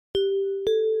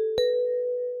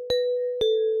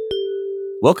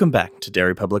Welcome back to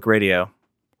Derry Public Radio.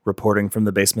 Reporting from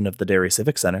the basement of the Derry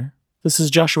Civic Center, this is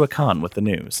Joshua Kahn with the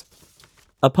news.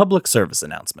 A public service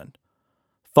announcement.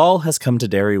 Fall has come to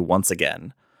Derry once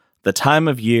again, the time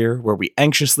of year where we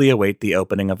anxiously await the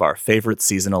opening of our favorite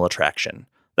seasonal attraction.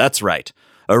 That's right,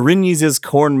 Arinyi's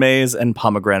Corn Maze and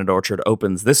Pomegranate Orchard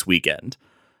opens this weekend.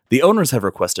 The owners have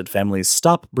requested families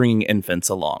stop bringing infants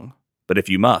along, but if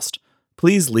you must,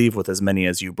 please leave with as many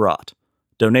as you brought.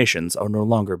 Donations are no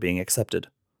longer being accepted.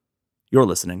 You're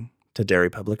listening to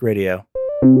Derry Public Radio.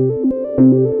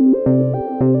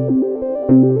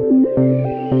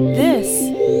 This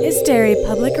is Derry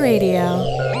Public Radio.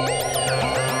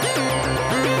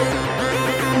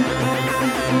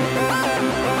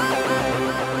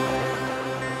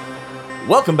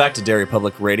 Welcome back to Derry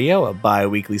Public Radio, a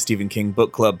bi-weekly Stephen King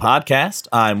book club podcast.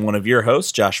 I'm one of your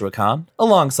hosts, Joshua Kahn,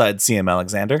 alongside CM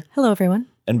Alexander. Hello, everyone.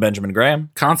 And Benjamin Graham.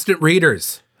 Constant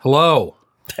readers. Hello.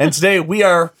 And today we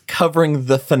are covering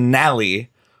the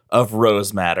finale of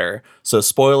Rose Matter. So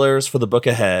spoilers for the book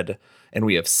ahead. And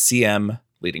we have CM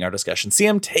leading our discussion.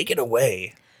 CM, take it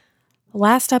away.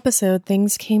 Last episode,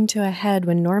 things came to a head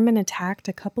when Norman attacked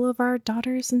a couple of our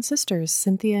daughters and sisters,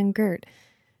 Cynthia and Gert.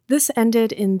 This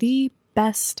ended in the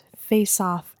best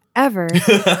face-off ever,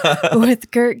 with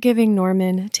Gert giving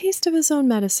Norman a taste of his own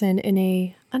medicine in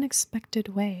a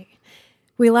unexpected way.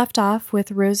 We left off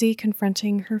with Rosie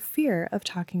confronting her fear of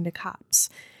talking to cops.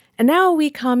 And now we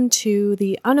come to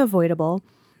the unavoidable.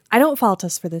 I don't fault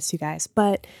us for this, you guys,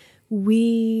 but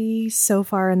we, so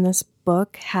far in this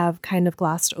book, have kind of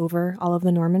glossed over all of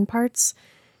the Norman parts,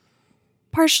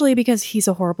 partially because he's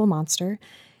a horrible monster,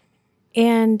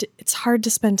 and it's hard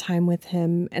to spend time with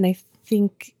him, and I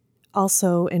think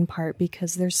also in part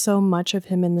because there's so much of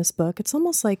him in this book. It's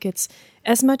almost like it's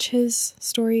as much his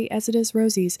story as it is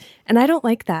Rosie's. And I don't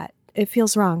like that. It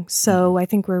feels wrong. So I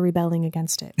think we're rebelling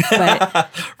against it. But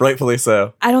rightfully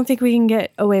so. I don't think we can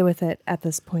get away with it at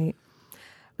this point.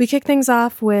 We kick things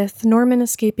off with Norman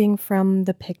escaping from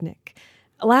the picnic.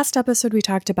 Last episode, we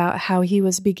talked about how he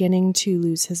was beginning to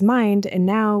lose his mind. And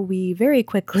now we very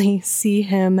quickly see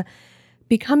him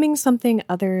becoming something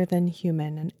other than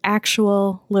human, an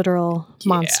actual, literal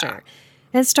monster.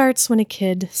 And it starts when a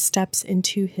kid steps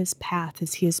into his path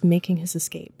as he is making his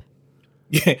escape.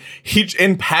 Yeah, he,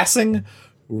 in passing,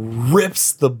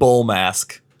 rips the bull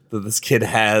mask that this kid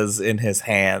has in his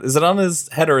hand. Is it on his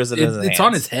head or is it in his hand? It's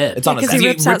on his head. It's on his head. He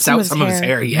rips out some of his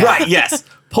hair. Yeah. Right, yes.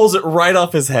 Pulls it right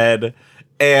off his head.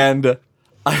 And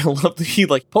I love that he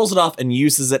pulls it off and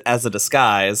uses it as a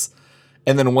disguise.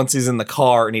 And then once he's in the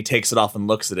car and he takes it off and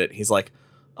looks at it, he's like,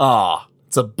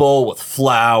 it's a bowl with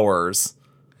flowers.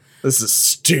 This is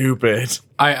stupid.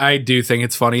 I do think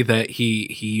it's funny that he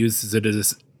uses it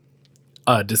as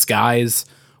a disguise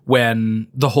when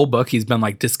the whole book he's been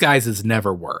like, disguises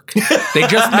never work. They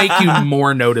just make you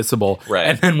more noticeable. Right.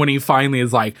 And then when he finally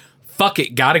is like, fuck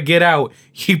it, gotta get out,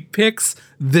 he picks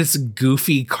this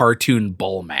goofy cartoon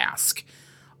bull mask,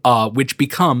 which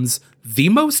becomes the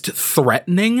most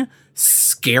threatening,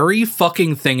 scary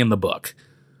fucking thing in the book.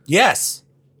 Yes.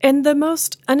 And the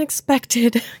most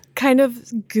unexpected, kind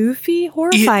of goofy,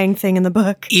 horrifying thing in the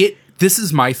book. This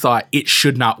is my thought. It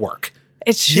should not work.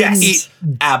 It shouldn't. Yes.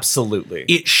 Absolutely.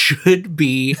 It should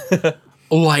be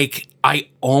like,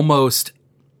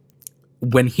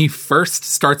 when he first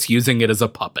starts using it as a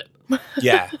puppet,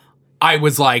 Yeah. I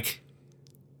was like,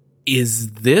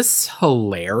 is this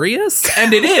hilarious?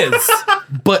 And it is.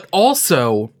 But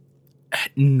also,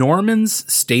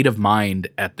 Norman's state of mind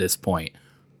at this point,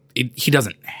 he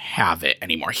doesn't have it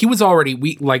anymore. He was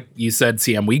already, like you said,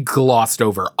 CM, we glossed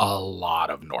over a lot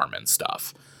of Norman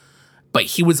stuff. But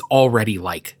he was already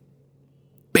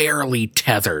barely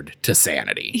tethered to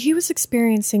sanity. He was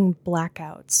experiencing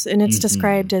blackouts, and it's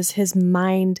described as his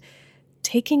mind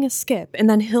taking a skip, and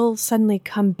then he'll suddenly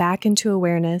come back into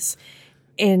awareness,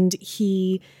 and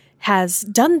he has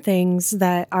done things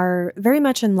that are very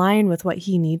much in line with what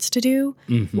he needs to do,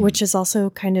 which is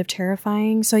also kind of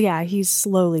terrifying. So yeah, he's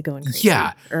slowly going crazy.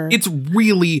 Yeah, it's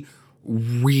really,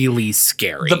 really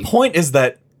scary. The point is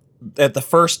that at the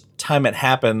first time it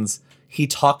happens, he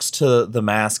talks to the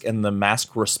mask and the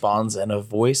mask responds in a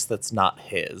voice that's not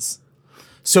his.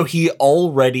 So he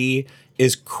already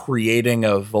is creating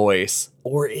a voice,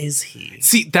 or is he?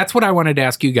 See, that's what I wanted to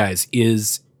ask you guys.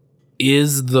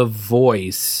 Is the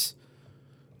voice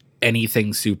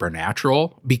anything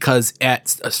supernatural? Because at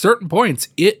certain points,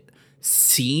 it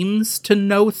seems to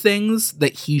know things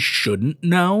that he shouldn't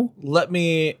know. Let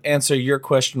me answer your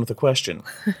question with a question.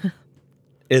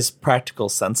 Is practical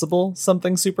sensible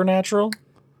something supernatural?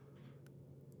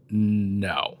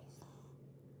 No.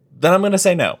 then I'm going to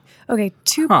say no. Okay,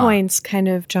 2 points kind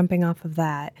of jumping off of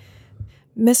that.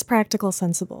 Miss Practical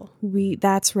Sensible.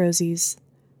 That's Rosie's,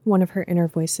 one of her inner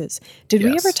voices. Did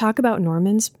we Yes. ever talk about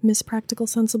Norman's Miss Practical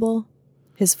Sensible?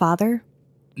 His father?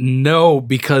 No,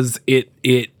 because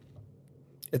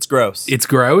It's gross. it's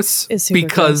gross. It's super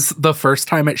because the first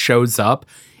time it shows up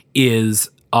is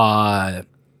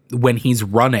when he's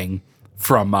running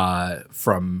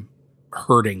from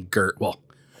hurting Gert. Well,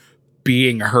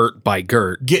 being hurt by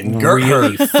Gert. Getting Gert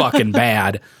really fucking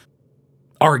bad.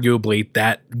 Arguably,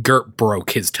 that Gert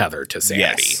broke his tether to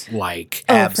sanity. Yes. Like,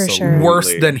 Oh, for sure.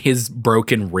 worse than his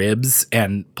broken ribs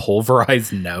and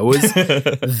pulverized nose.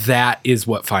 That is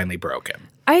what finally broke him.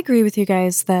 I agree with you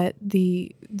guys that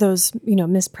those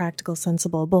Miss Practical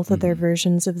Sensible, both of their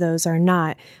versions of those are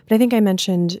not. But I think I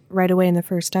mentioned right away in the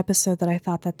first episode that I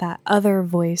thought that other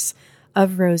voice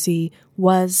of Rosie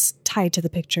was tied to the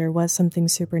picture, was something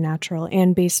supernatural.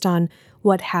 And based on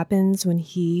what happens when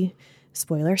he,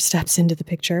 spoiler, steps into the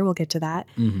picture, we'll get to that.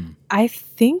 I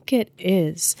think it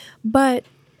is. But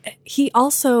he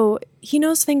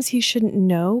knows things he shouldn't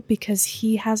know because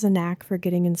he has a knack for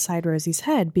getting inside Rosie's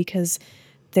head because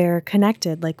they're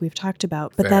connected, like we've talked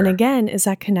about. But then Fair. again, is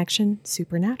that connection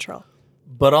supernatural?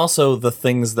 But also the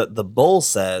things that the bull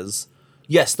says,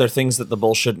 yes, they're things that the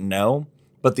bull shouldn't know,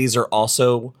 but these are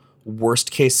also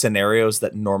worst case scenarios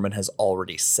that Norman has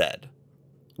already said.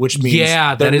 Which means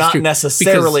Yeah, they're that is not true.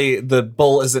 necessarily, the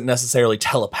bull isn't necessarily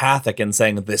telepathic and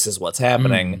saying this is what's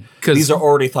happening. 'cause These are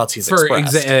already thoughts he's For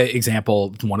expressed.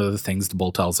 example, one of the things the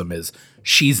bull tells him is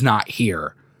she's not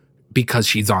here because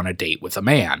she's on a date with a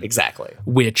man. Exactly.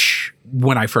 Which,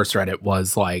 when I first read it,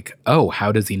 was like, oh,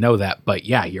 how does he know that? But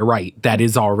yeah, you're right.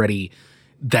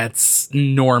 That's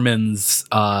Norman's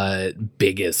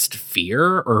biggest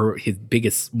fear, or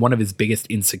one of his biggest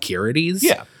insecurities.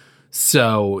 Yeah.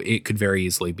 So it could very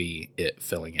easily be it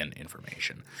filling in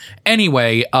information.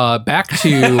 Anyway, back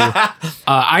to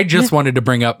I just wanted to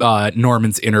bring up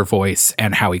Norman's inner voice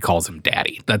and how he calls him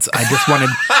daddy. I just wanted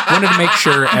to make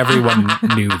sure everyone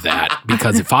knew that,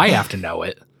 because if I have to know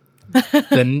it,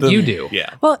 then you do.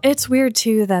 Yeah. Well, it's weird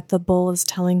too that the bull is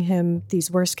telling him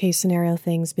these worst case scenario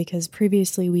things because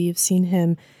previously we've seen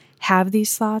him have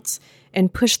these thoughts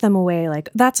and push them away like,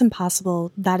 that's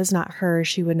impossible. That is not her.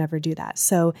 She would never do that.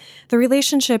 So the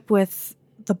relationship with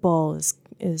the bull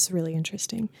is really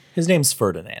interesting. His name's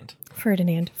Ferdinand.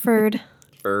 Ferd.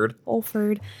 Old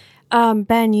Ferd.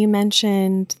 Ben, you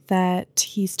mentioned that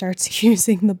he starts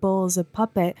using the bull as a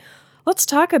puppet. Let's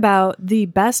talk about the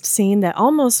best scene that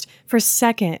almost for a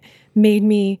second made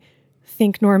me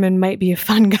think Norman might be a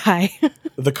fun guy.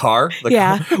 The car?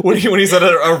 Yeah. When he's at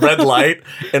a red light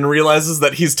and realizes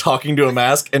that he's talking to a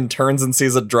mask and turns and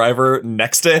sees a driver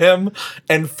next to him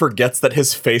and forgets that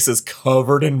his face is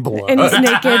covered in blood. And he's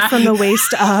naked from the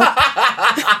waist up.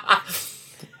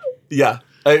 Yeah.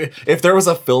 If there was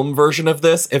a film version of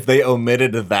this, if they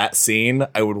omitted that scene,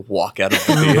 I would walk out of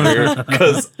the theater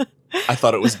because I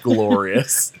thought it was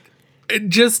glorious.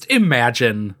 Just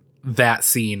imagine that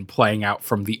scene playing out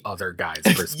from the other guy's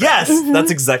perspective. Yes,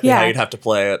 that's exactly Yeah. how you'd have to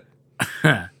play it.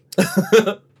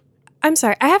 I'm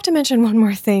sorry. I have to mention one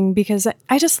more thing because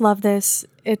I just love this.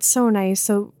 It's so nice.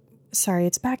 So, sorry,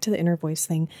 it's back to the inner voice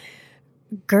thing.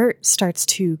 Gert starts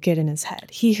to get in his head.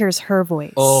 He hears her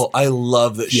voice. Oh, I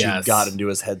love that Yes. she got into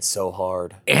his head so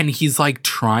hard. And he's like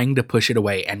trying to push it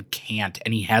away and can't.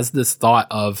 And he has this thought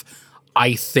of,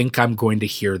 I think I'm going to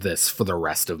hear this for the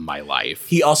rest of my life.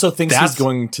 He also thinks That's- he's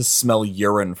going to smell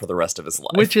urine for the rest of his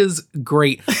life. Which is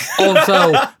great.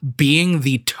 Also, being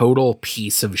the total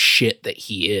piece of shit that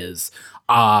he is,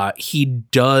 he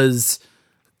does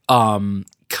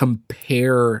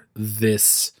compare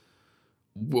this,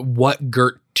 what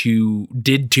Gert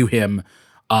did to him.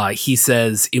 He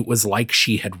says it was like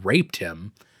she had raped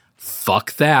him.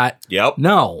 Fuck that. Yep.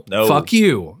 No. No. Fuck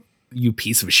you. You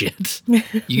piece of shit.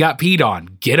 You got peed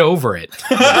on. Get over it,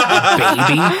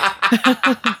 baby.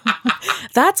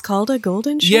 That's called a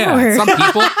golden shower. Yeah, some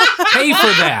people pay for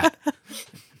that.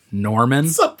 Norman.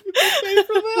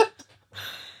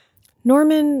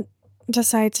 Norman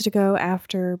decides to go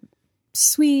after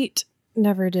sweet,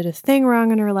 never did a thing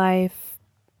wrong in her life,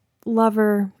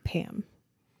 lover, Pam.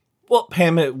 Well,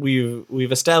 Pam,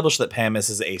 we've established that Pam is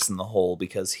his ace in the hole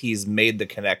because he's made the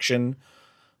connection,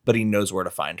 but he knows where to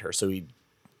find her. So he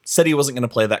said he wasn't going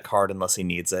to play that card unless he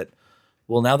needs it.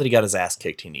 Well, now that he got his ass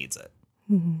kicked, he needs it.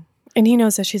 And he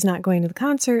knows that she's not going to the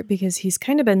concert because he's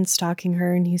kind of been stalking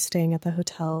her and he's staying at the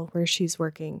hotel where she's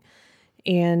working.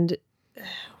 And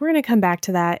we're going to come back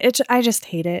to that. I just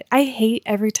hate it. I hate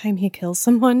every time he kills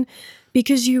someone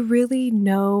because you really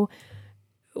know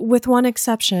with one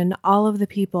exception, all of the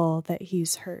people that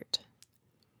he's hurt.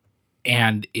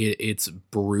 And it's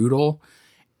brutal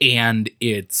and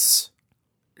it's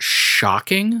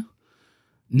shocking,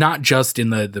 not just in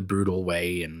the brutal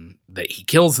way and that he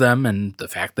kills them and the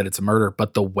fact that it's a murder,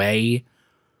 but the way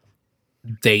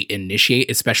they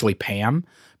initiate, especially Pam,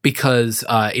 because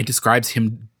it describes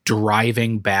him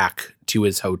driving back to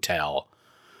his hotel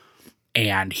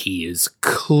and he is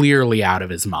clearly out of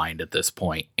his mind at this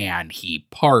point, and he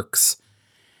parks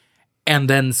and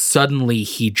then suddenly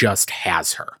he just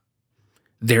has her.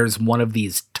 There's one of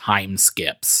these time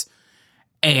skips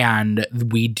and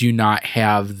we do not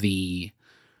have the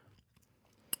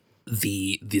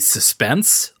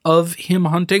suspense of him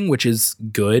hunting, which is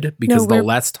good because the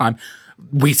less time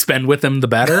we spend with him, the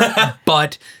better.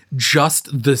 But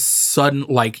just the sudden,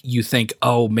 like, you think,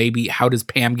 oh, maybe how does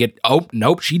Pam get? Oh,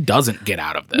 nope, she doesn't get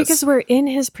out of this. Because we're in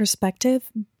his perspective,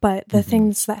 but the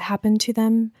things that happen to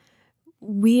them,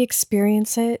 we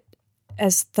experience it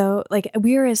as though, like,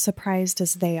 we're as surprised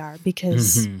as they are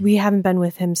because we haven't been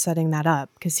with him setting that up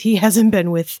because he hasn't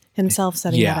been with himself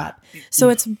setting that up. So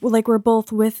it's like we're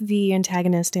both with the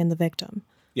antagonist and the victim.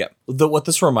 Yeah. What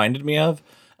this reminded me of,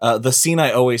 the scene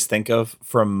I always think of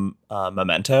from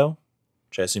Memento,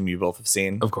 which I assume you both have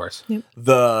seen. Of course.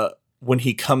 Yep. When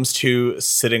he comes to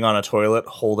sitting on a toilet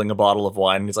holding a bottle of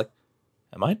wine, and he's like,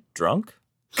 am I drunk?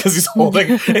 Because he's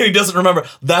holding, and he doesn't remember.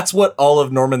 That's what all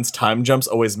of Norman's time jumps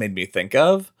always made me think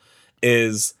of,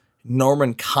 is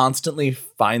Norman constantly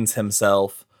finds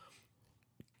himself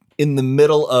in the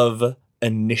middle of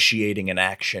initiating an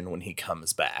action when he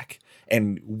comes back.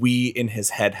 And we, in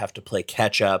his head, have to play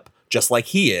catch up, just like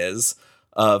he is,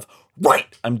 of,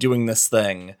 right, I'm doing this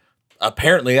thing.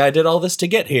 Apparently I did all this to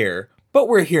get here, but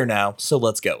we're here now, so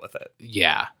let's go with it.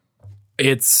 Yeah.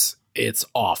 It's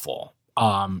awful.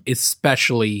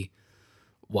 Especially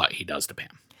what he does to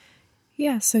Pam.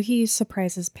 Yeah, so he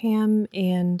surprises Pam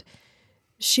and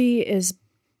she is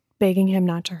begging him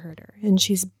not to hurt her. And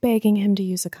she's begging him to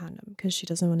use a condom because she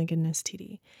doesn't want to get an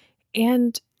STD.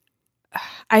 And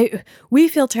we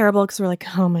feel terrible because we're like,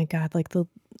 oh my God, like the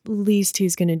least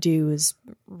he's going to do is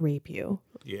rape you.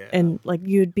 Yeah. And like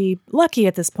you'd be lucky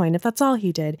at this point if that's all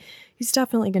he did. He's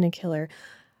definitely going to kill her.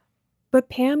 But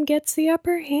Pam gets the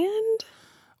upper hand.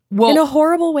 Well, in a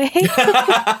horrible way.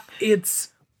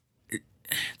 It's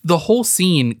the whole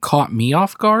scene caught me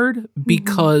off guard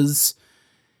because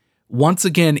once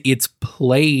again, it's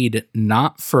played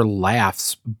not for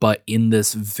laughs, but in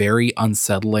this very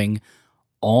unsettling,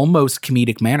 almost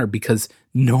comedic manner because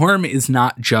Norm is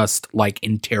not just like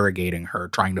interrogating her,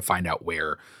 trying to find out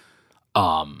where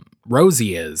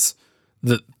Rosie is.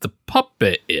 The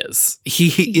puppet is.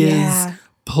 He is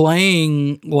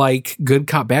playing like good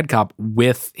cop, bad cop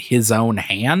with his own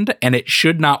hand, and it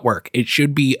should not work. It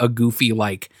should be a goofy,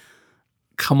 like,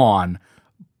 come on.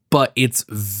 But it's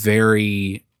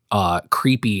very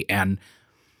creepy, and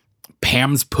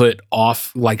Pam's put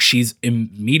off, like, she's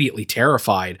immediately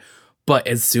terrified. But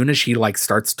as soon as she, like,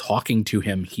 starts talking to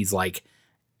him, he's, like,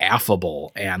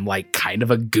 affable and, like, kind of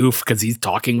a goof because he's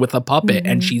talking with a puppet,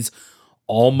 and she's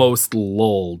almost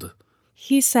lulled.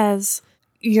 He says,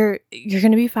 You're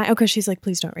going to be fine. Oh, because she's like,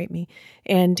 please don't rape me.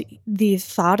 And the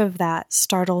thought of that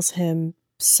startles him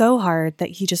so hard that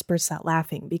he just bursts out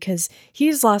laughing because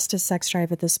he's lost his sex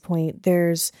drive at this point.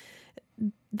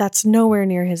 That's nowhere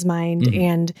near his mind.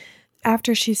 And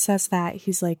after she says that,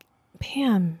 he's like,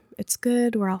 Pam, it's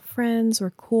good. We're all friends.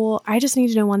 We're cool. I just need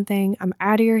to know one thing. I'm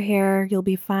out of your hair. You'll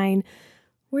be fine.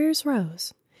 Where's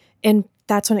Rose? And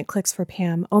that's when it clicks for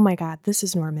Pam. Oh my God, this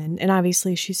is Norman. And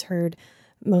obviously she's heard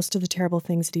most of the terrible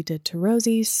things that he did to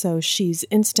Rosie, so she's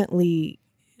instantly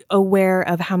aware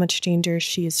of how much danger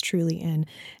she is truly in.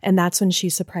 And that's when she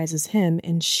surprises him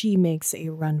and she makes a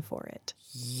run for it.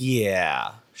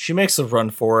 Yeah, she makes a run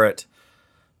for it,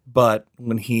 but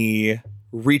when he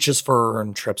reaches for her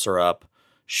and trips her up,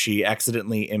 she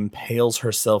accidentally impales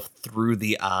herself through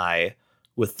the eye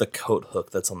with the coat hook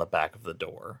that's on the back of the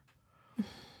door.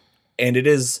 And it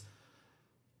is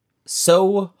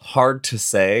so hard to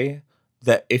say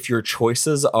that if your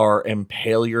choices are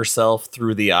impale yourself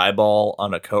through the eyeball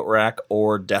on a coat rack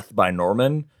or death by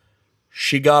Norman,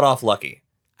 she got off lucky.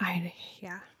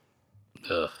 Yeah.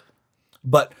 Ugh.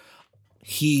 But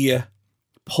he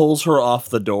pulls her off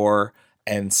the door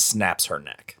and snaps her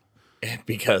neck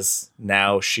because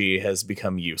now she has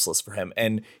become useless for him.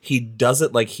 And he does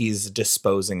it like he's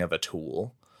disposing of a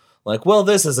tool. Like, well,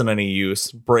 this isn't any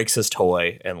use, breaks his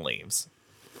toy and leaves.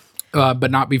 But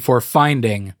not before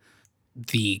finding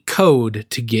the code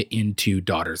to get into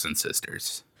Daughters and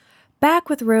Sisters. Back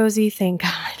with Rosie, thank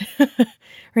God.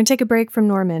 We're going to take a break from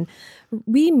Norman.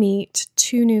 We meet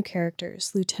two new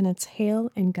characters, Lieutenants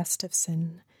Hale and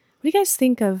Gustafson. What do you guys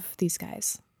think of these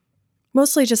guys?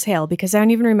 Mostly just Hale, because I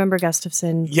don't even remember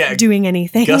Gustafson doing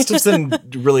anything. Gustafson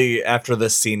really, after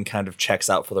this scene, kind of checks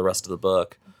out for the rest of the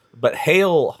book. But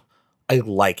Hale, I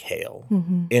like Hale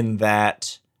in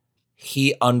that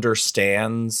he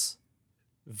understands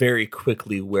very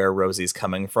quickly where Rosie's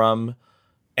coming from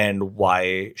and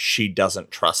why she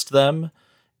doesn't trust them.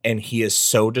 And he is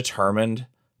so determined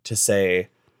to say,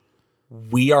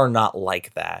 we are not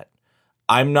like that.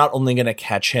 I'm not only going to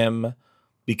catch him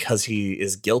because he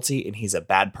is guilty and he's a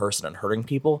bad person and hurting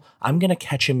people. I'm going to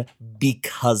catch him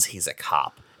because he's a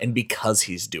cop and because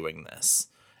he's doing this.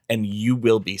 And you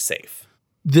will be safe.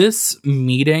 This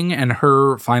meeting and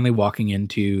her finally walking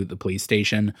into the police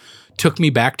station took me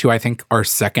back to, I think, our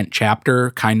second chapter,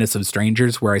 Kindness of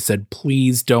Strangers, where I said,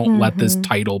 please don't let this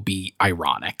title be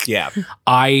ironic. Yeah.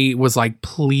 I was like,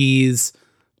 please,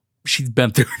 she's been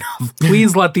through enough.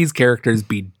 Please let these characters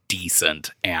be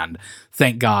decent. And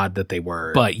thank God that they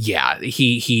were. But yeah,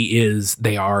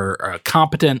 they are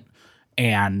competent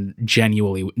and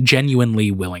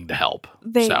genuinely willing to help.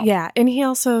 Yeah, and he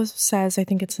also says, I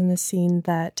think it's in this scene,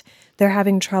 that they're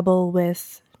having trouble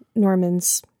with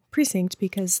Norman's precinct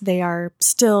because they are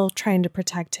still trying to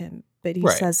protect him. But he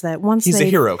says that he's a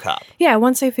hero cop. Yeah,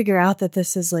 once they figure out that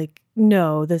this is like,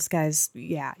 no, this guy's,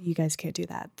 you guys can't do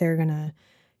that. They're going to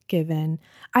give in.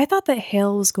 I thought that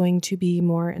Hale was going to be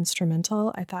more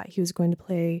instrumental. I thought he was going to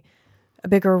play a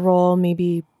bigger role,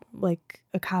 maybe like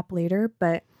a cop later,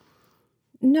 but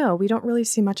no, we don't really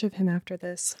see much of him after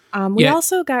this. We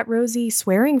also got Rosie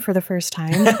swearing for the first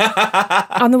time.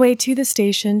 On the way to the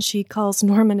station, she calls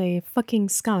Norman a fucking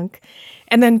skunk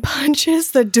and then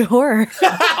punches the door.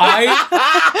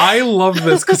 I love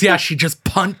this because, she just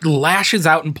lashes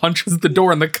out and punches the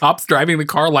door, and the cops driving the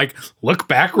car look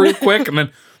back real quick and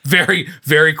then very,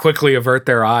 very quickly avert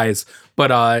their eyes.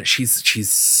 But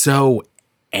she's so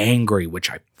angry,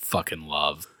 which I fucking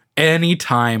love.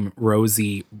 Anytime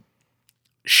Rosie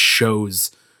shows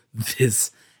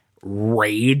this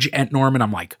rage at Norman,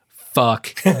 I'm like,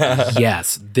 fuck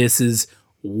yes, this is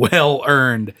well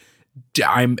earned.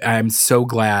 I'm so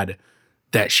glad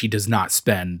that she does not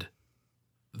spend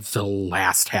the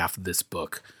last half of this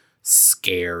book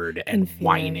scared and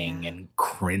whining and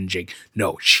cringing.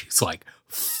 No, she's like,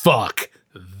 fuck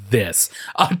this.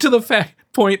 To the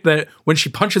point that when she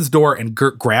punches door and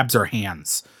Gert grabs her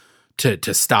hands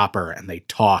to stop her and they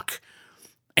talk.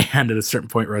 And at a certain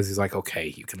point, Rosie's like,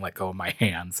 okay, you can let go of my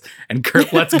hands. And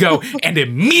Gert lets go. And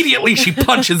immediately she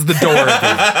punches the door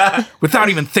again, without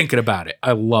even thinking about it.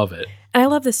 I love it. I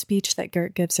love the speech that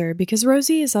Gert gives her because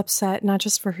Rosie is upset, not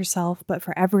just for herself, but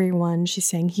for everyone. She's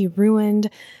saying he ruined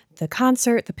the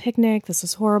concert, the picnic. This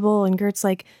was horrible. And Gert's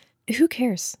like, who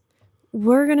cares?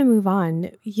 We're going to move on.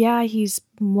 Yeah, he's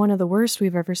one of the worst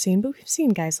we've ever seen, but we've seen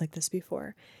guys like this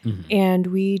before. And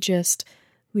we just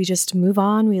move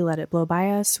on. We let it blow by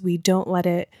us. We don't let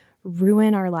it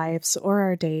ruin our lives or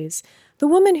our days. The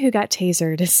woman who got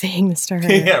tasered is saying this to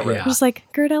her. Yeah, right. Just like,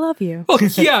 Gert, I love you. Well,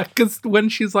 yeah, because when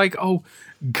she's like, oh,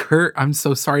 Gert, I'm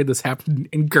so sorry this happened.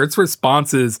 And Gert's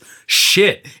response is,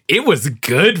 shit, it was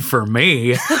good for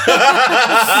me.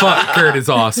 Fuck, Gert is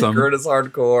awesome. Gert is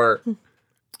hardcore.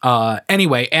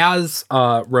 Anyway, as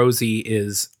Rosie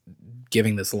is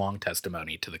giving this long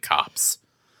testimony to the cops,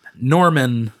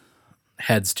 Norman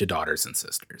heads to Daughters and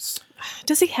Sisters.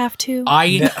 Does he have to?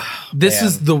 This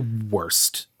is the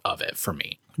worst of it for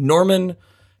me. Norman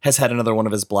has had another one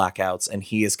of his blackouts, and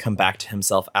he has come back to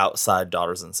himself outside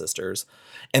Daughters and Sisters.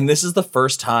 And this is the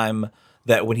first time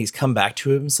that when he's come back to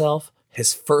himself,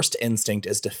 his first instinct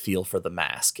is to feel for the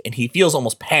mask. And he feels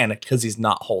almost panicked because he's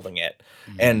not holding it.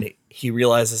 And he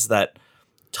realizes that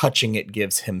touching it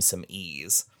gives him some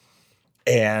ease.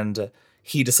 And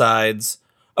he decides,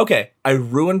 okay, I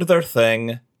ruined their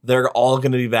thing. They're all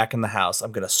going to be back in the house.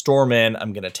 I'm going to storm in.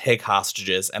 I'm going to take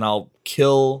hostages, and I'll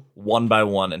kill one by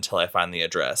one until I find the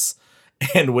address.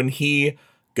 And when he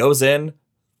goes in,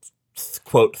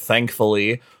 quote,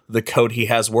 thankfully, the code he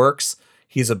has works.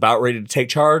 He's about ready to take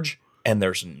charge, and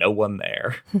there's no one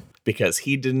there because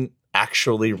he didn't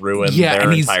actually ruin their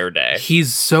entire day.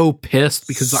 He's so pissed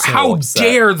because So how upset.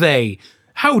 dare they?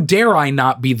 How dare I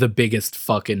not be the biggest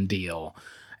fucking deal?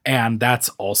 And that's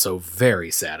also very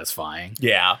satisfying.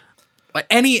 Yeah. Like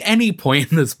any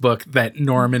point in this book that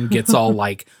Norman gets all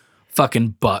like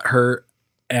fucking butthurt,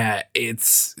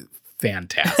 it's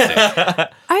fantastic. I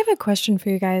have a question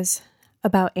for you guys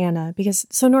about Anna, because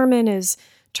so Norman is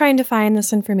trying to find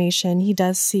this information. He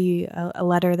does see a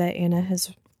letter that Anna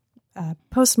has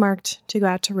postmarked to go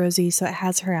out to Rosie, so it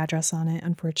has her address on it,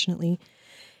 unfortunately.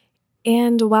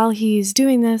 And while he's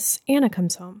doing this, Anna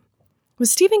comes home.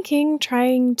 Was Stephen King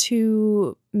trying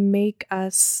to make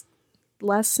us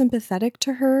less sympathetic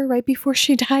to her right before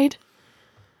she died?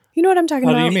 You know what I'm talking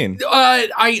about? How do you mean?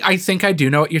 I think I do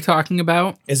know what you're talking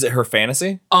about. Is it her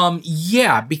fantasy?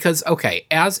 Yeah, because, okay,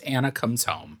 as Anna comes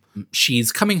home,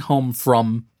 she's coming home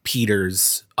from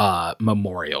Peter's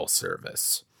memorial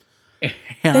service.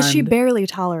 That she barely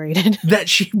tolerated.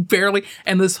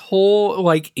 And this whole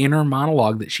like inner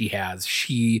monologue that she has,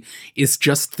 she is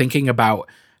just thinking about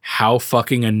how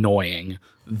fucking annoying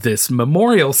this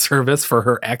memorial service for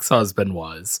her ex-husband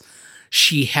was.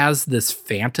 She has this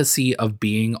fantasy of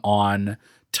being on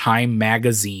Time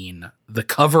magazine, the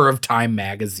cover of Time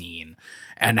magazine,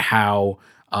 and how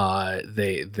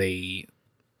they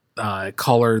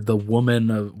color the woman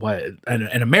of what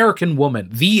an American woman,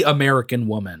 the American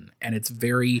woman, and it's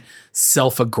very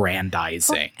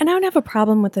self-aggrandizing. Well, and I don't have a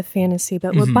problem with the fantasy,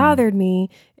 but what bothered me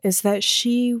is that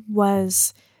she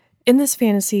was in this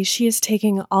fantasy. She is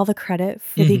taking all the credit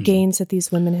for the gains that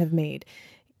these women have made,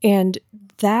 and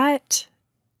that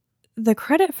the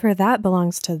credit for that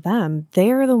belongs to them.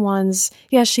 They're the ones.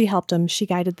 Yes, she helped them. She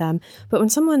guided them. But when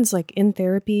someone's like in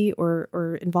therapy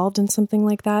or involved in something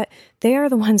like that, they are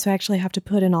the ones who actually have to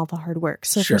put in all the hard work.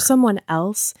 So Sure. for someone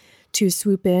else to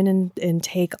swoop in and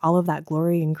take all of that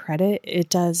glory and credit,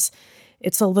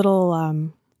 it's a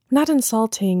little, not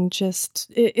insulting,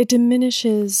 just it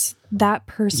diminishes that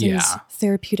person's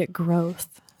therapeutic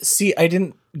growth. See, I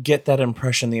didn't get that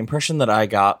impression. The impression that I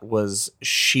got was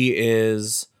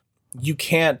you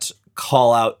can't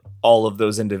call out all of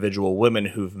those individual women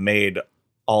who've made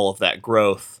all of that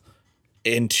growth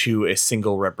into a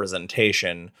single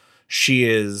representation. She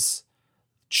is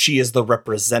the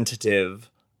representative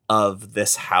of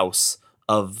this house,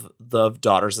 of the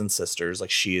daughters and sisters.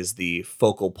 Like, she is the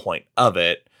focal point of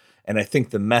it. And I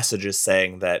think the message is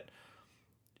saying that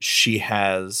she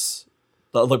has,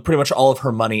 like, pretty much all of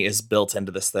her money is built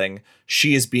into this thing.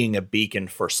 She is being a beacon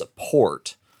for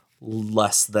support,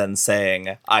 less than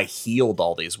saying, I healed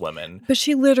all these women. But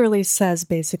she literally says,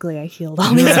 basically, I healed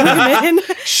all these women.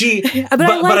 But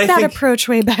I like that approach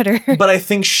way better. But I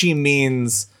think she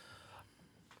means,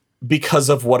 because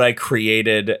of what I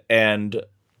created and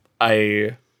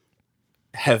I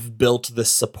have built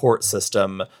this support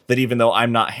system, that even though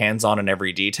I'm not hands-on in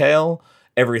every detail,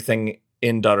 everything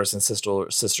in Daughters and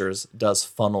Sisters does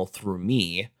funnel through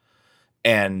me,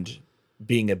 and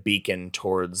being a beacon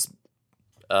towards,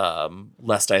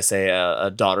 lest I say a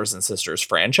Daughters and Sisters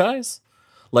franchise,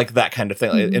 like that kind of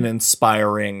thing, and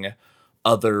inspiring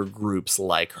other groups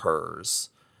like hers.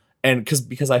 And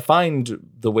because I find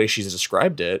the way she's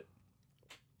described it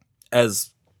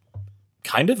as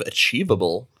kind of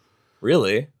achievable,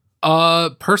 really.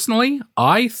 Personally,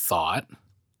 I thought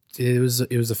it was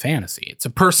a fantasy. It's a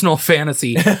personal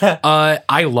fantasy.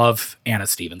 I love Anna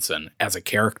Stevenson as a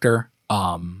character.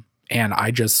 And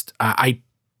I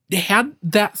had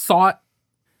that thought.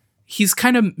 He's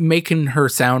kind of making her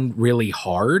sound really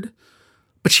hard,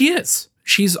 but she is.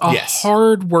 She's a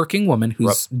hard-working woman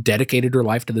who's dedicated her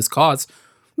life to this cause.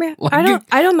 Yeah,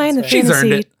 I don't mind the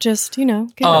fantasy. Just, give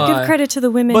credit to the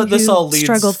women who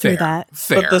struggled through that.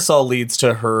 Fair. But this all leads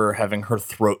to her having her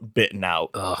throat bitten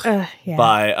out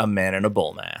by a man in a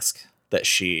bull mask.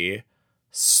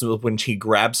 When he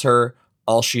grabs her,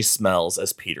 all she smells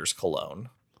is Peter's cologne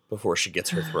before she gets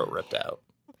her throat ripped out.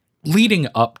 Leading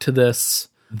up to this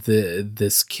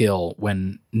kill,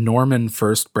 when Norman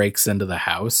first breaks into the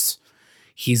house,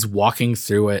 he's walking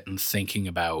through it and thinking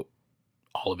about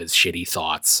all of his shitty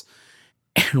thoughts.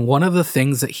 And one of the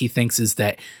things that he thinks is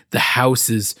that the house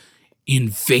is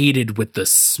invaded with the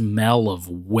smell of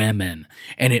women,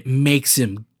 and it makes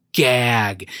him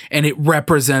gag, and it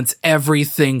represents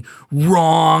everything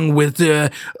wrong with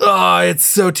it's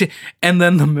so and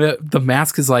then the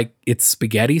mask is like, it's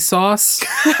spaghetti sauce.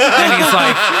 And he's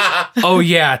like, oh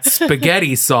yeah, it's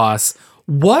spaghetti sauce.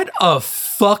 What a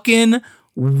fucking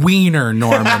wiener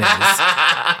Norman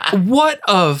is. What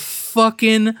a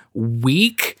fucking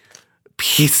weak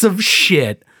piece of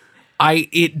shit.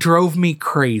 It drove me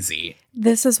crazy.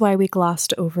 This is why we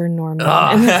glossed over Norman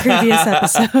in the previous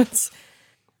episodes.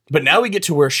 But now we get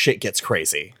to where shit gets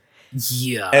crazy.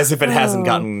 Yeah. As if it hasn't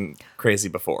gotten crazy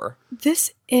before.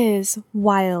 This is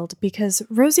wild because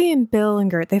Rosie and Bill and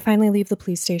Gert, they finally leave the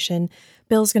police station.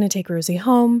 Bill's going to take Rosie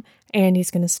home and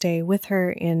he's going to stay with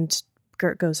her, and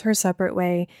Gert goes her separate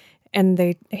way.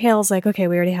 And Hale's like, okay,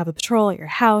 we already have a patrol at your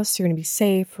house. You're going to be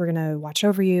safe. We're going to watch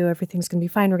over you. Everything's going to be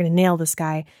fine. We're going to nail this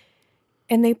guy.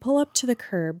 And they pull up to the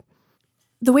curb.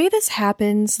 The way this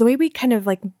happens, the way we kind of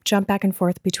like jump back and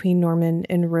forth between Norman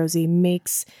and Rosie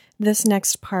makes this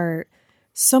next part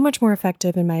so much more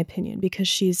effective, in my opinion, because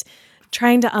she's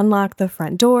trying to unlock the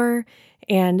front door,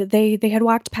 and they had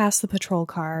walked past the patrol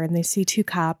car, and they see two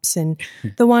cops, and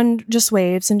the one just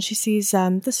waves, and she sees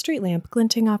the street lamp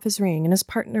glinting off his ring, and his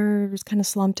partner is kind of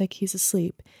slumped like he's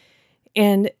asleep.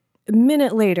 And a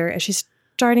minute later, as she's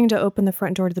starting to open the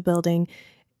front door to the building,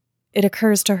 it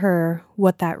occurs to her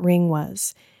what that ring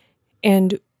was.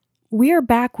 And we are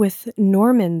back with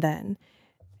Norman then.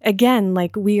 Again,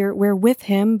 like we're with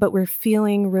him, but we're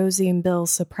feeling Rosie and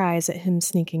Bill's surprise at him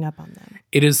sneaking up on them.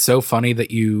 It is so funny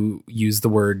that you use the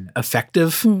word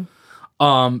effective.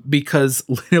 Because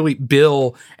literally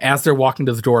Bill, as they're walking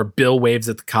to the door, Bill waves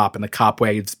at the cop and the cop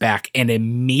waves back. And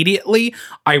immediately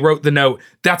I wrote the note,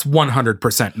 that's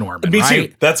 100% Norman. Me right?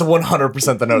 too. That's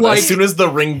 100% the note. Like- as soon as the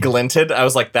ring glinted, I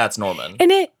was like, that's Norman.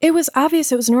 And it was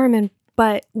obvious it was Norman,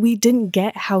 but we didn't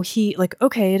get how he, like,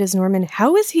 okay, it is Norman.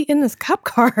 How is he in this cop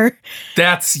car?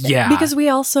 That's, yeah. Because we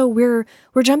also, we're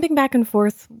jumping back and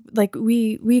forth. Like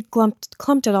we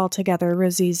clumped it all together,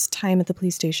 Rosie's time at the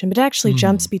police station, but it actually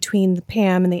jumps between the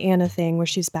Pam and the Anna thing where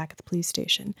she's back at the police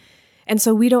station. And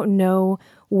so we don't know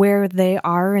where they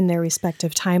are in their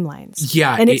respective timelines.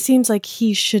 Yeah. And it seems like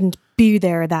he shouldn't be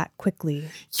there that quickly.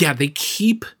 Yeah, they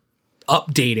keep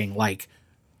updating, like,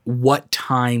 what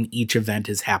time each event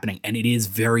is happening, and it is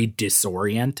very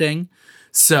disorienting.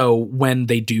 So when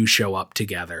they do show up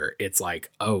together, it's like,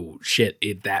 oh shit,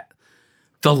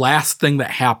 the last thing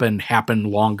that happened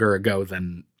longer ago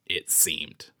than it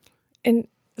seemed. And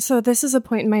so this is a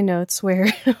point in my notes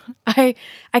where I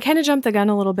kind of jumped the gun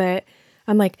a little bit.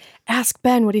 I'm like, ask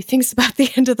Ben what he thinks about the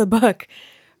end of the book.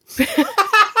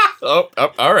 Oh,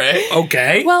 all right.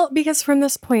 Okay. Well, because from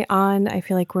this point on, I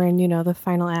feel like we're in, the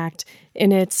final act,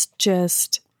 and it's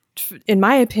just, in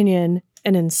my opinion,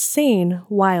 an insane,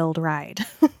 wild ride.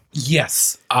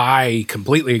 Yes, I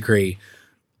completely agree.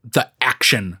 The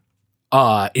action,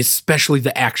 especially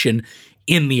the action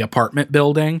in the apartment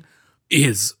building,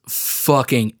 is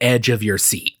fucking edge of your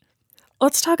seat.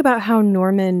 Let's talk about how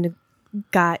Norman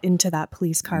got into that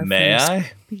police car May first.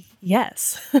 I?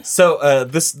 Yes. So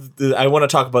I want to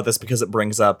talk about this because it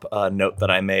brings up a note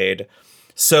that I made.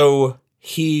 So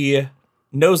he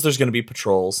knows there's going to be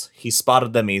patrols. He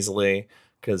spotted them easily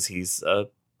because he's a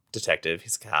detective.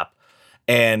 He's a cop.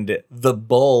 And the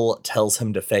bull tells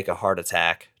him to fake a heart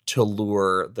attack to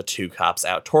lure the two cops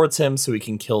out towards him so he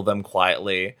can kill them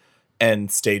quietly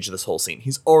and stage this whole scene.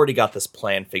 He's already got this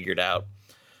plan figured out.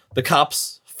 The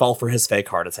cops fall for his fake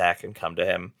heart attack and come to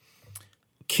him.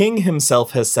 King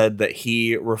himself has said that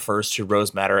he refers to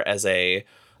Rose Madder as a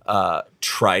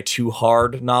try too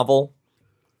hard novel.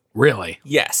 Really?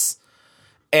 Yes.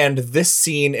 And this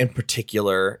scene in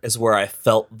particular is where I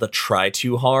felt the try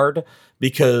too hard,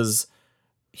 because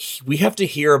we have to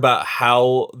hear about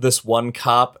how this one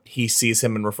cop, he sees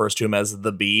him and refers to him as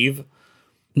the Beeve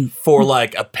for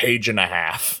like a page and a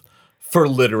half for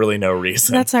literally no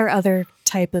reason. That's our other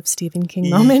type of Stephen King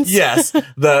moments. Yes.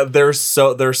 There's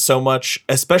so much,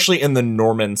 especially in the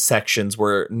Norman sections,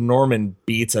 where Norman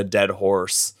beats a dead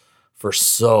horse for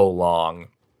so long.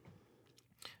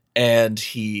 And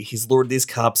he's lured these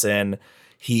cops in.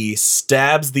 He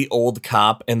stabs the old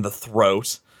cop in the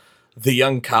throat. The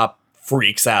young cop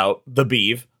freaks out. The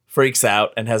Beeve freaks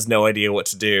out and has no idea what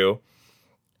to do.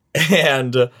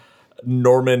 And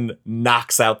Norman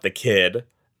knocks out the kid.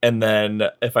 And then,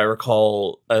 if I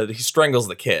recall, he strangles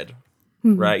the kid,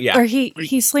 right? Yeah. Or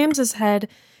he slams his head,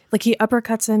 like he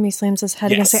uppercuts him, he slams his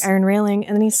head against the iron railing,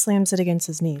 and then he slams it against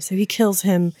his knee. So he kills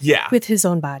him with his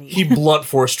own body. He blunt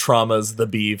force traumas the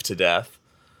Beeve to death.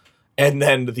 And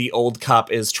then the old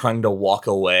cop is trying to walk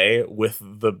away with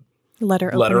the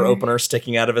letter opener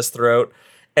sticking out of his throat.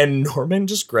 And Norman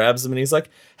just grabs him and he's like,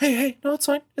 hey, no, it's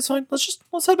fine. It's fine.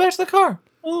 Let's head back to the car.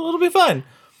 It'll be fine.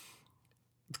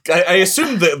 I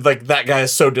assume that like that guy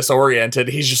is so disoriented.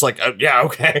 He's just like, oh, yeah,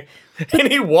 okay.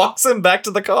 And he walks him back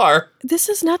to the car. This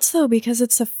is nuts, though, because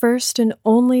it's the first and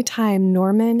only time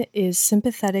Norman is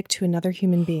sympathetic to another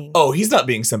human being. Oh, he's not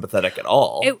being sympathetic at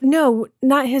all. No,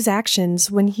 not his actions.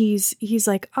 When he's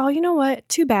like, oh, you know what?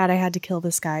 Too bad I had to kill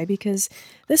this guy because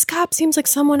this cop seems like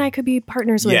someone I could be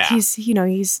partners with. Yeah.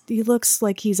 He looks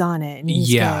like he's on it. And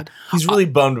he's good. He's really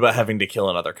bummed about having to kill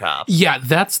another cop. Yeah,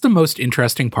 that's the most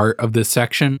interesting part of this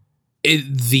section.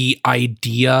 The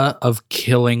idea of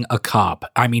killing a cop.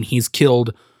 I mean, he's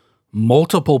killed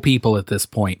multiple people at this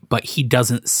point, but he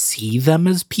doesn't see them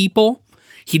as people.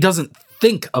 He doesn't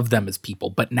think of them as people.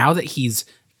 But now that he's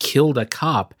killed a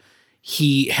cop,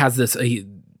 he has this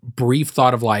brief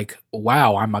thought of like,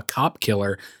 wow, I'm a cop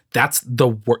killer. That's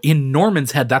in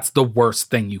Norman's head, that's the worst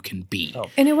thing you can be. Oh.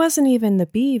 And it wasn't even the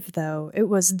Beeve, though. It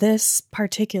was this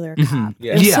particular cop.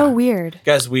 Yeah. It was Yeah. so weird.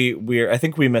 Guys, I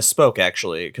think we misspoke,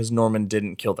 actually, because Norman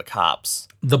didn't kill the cops.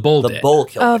 The bull The did. bull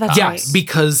killed Oh, the that's cops. Yeah, right.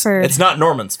 because For- It's not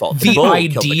Norman's fault. the bull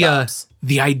killed the idea cops.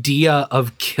 the idea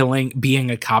of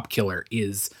being a cop killer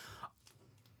is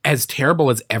as terrible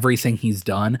as everything he's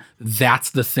done. That's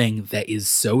the thing that is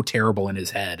so terrible in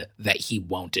his head that he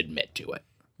won't admit to it,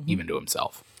 even to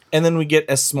himself. And then we get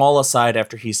a small aside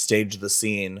after he staged the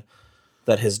scene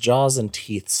that his jaws and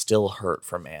teeth still hurt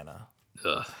from Anna.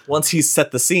 Ugh. Once he's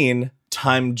set the scene,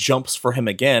 time jumps for him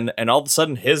again, and all of a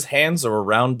sudden his hands are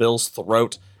around Bill's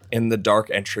throat in the dark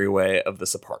entryway of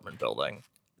this apartment building.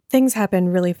 Things happen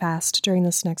really fast during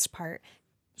this next part.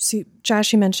 So,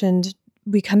 Josh, you mentioned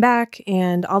we come back,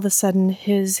 and all of a sudden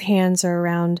his hands are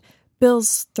around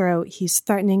Bill's throat. He's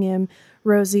threatening him.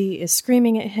 Rosie is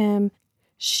screaming at him.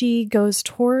 She goes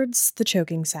towards the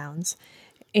choking sounds,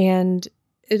 and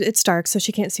it's dark, so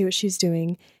she can't see what she's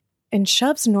doing, and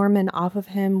shoves Norman off of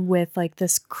him with like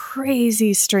this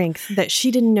crazy strength that she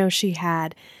didn't know she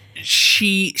had,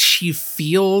 She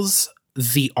feels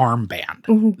the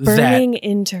armband burning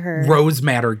into her. Rose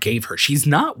Madder gave her. She's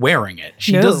not wearing it.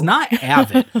 She No. does not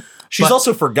have it. She's But-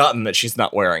 also forgotten that she's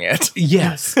not wearing it.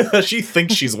 Yes. She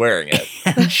thinks she's wearing it.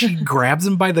 And she grabs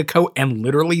him by the coat and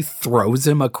literally throws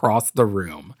him across the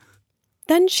room.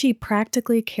 Then she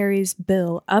practically carries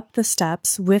Bill up the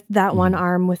steps with that one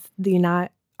arm with the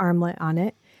not armlet on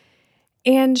it.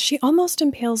 And she almost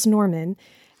impales Norman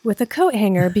with a coat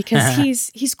hanger because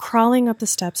he's crawling up the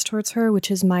steps towards her, which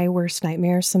is my worst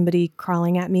nightmare. Somebody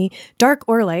crawling at me, dark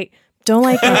or light. Don't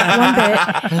like it one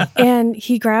bit. And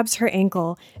he grabs her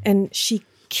ankle and she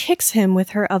kicks him with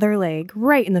her other leg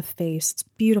right in the face. It's a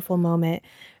beautiful moment.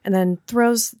 And then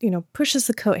pushes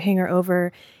the coat hanger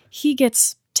over. He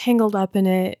gets tangled up in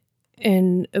it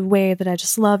in a way that I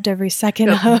just loved every second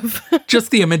of. Just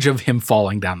the image of him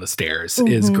falling down the stairs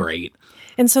is great.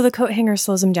 And so the coat hanger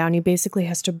slows him down. He basically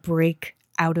has to break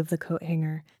out of the coat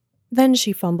hanger. Then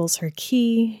she fumbles her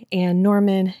key, and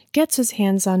Norman gets his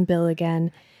hands on Bill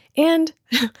again. And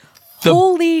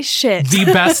holy shit. The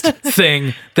best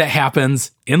thing that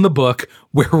happens in the book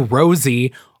where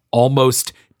Rosie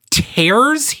almost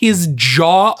tears his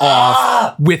jaw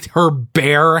off with her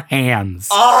bare hands.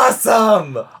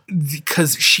 Awesome!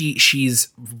 Because she's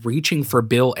reaching for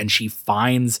Bill and she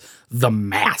finds the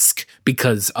mask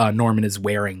because Norman is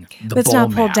wearing the It's bull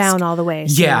not pulled mask. down all the way.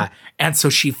 So Yeah. And so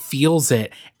she feels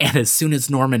it. And as soon as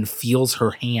Norman feels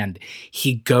her hand,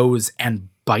 he goes and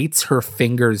bites her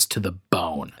fingers to the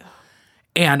bone.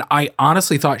 And I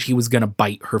honestly thought he was going to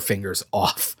bite her fingers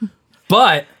off.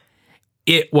 But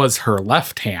it was her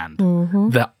left hand,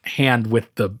 the hand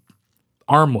with the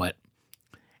armlet.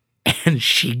 And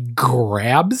she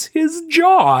grabs his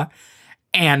jaw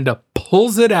and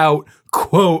pulls it out,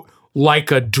 quote, like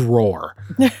a drawer.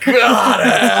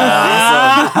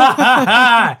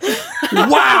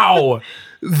 Wow.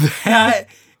 That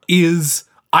is...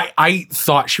 I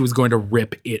thought she was going to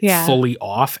rip it fully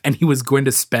off, and he was going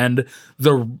to spend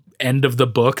the end of the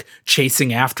book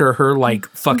chasing after her like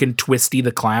fucking Twisty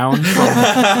the Clown from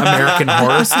American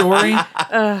Horror Story.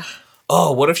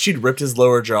 Oh, what if she'd ripped his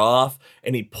lower jaw off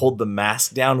and he pulled the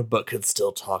mask down but could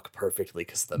still talk perfectly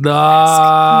because of the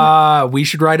mask? We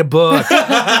should write a book.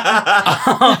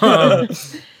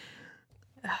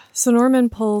 So Norman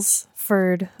pulls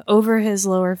Ferd over his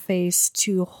lower face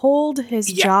to hold his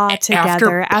jaw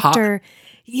together.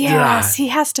 Yes, he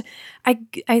has to. I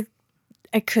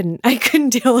couldn't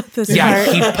deal with this Yeah,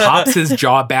 part. he pops his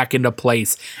jaw back into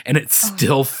place and it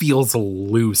still feels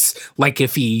loose. Like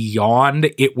if he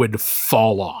yawned, it would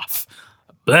fall off.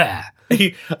 Bleh.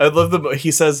 I love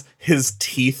he says his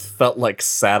teeth felt like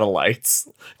satellites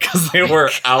because they were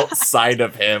outside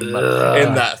of him in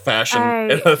that fashion.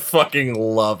 And I fucking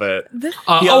love it.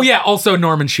 Oh yeah, also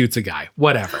Norman shoots a guy.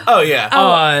 Whatever. Oh,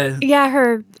 yeah. Yeah,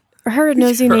 her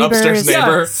nosy Her neighbor upstairs is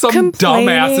neighbor. Some complaining.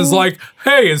 dumbass is like,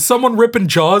 hey, is someone ripping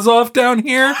jaws off down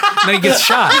here? And then he gets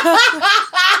shot.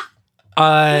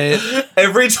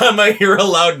 Every time I hear a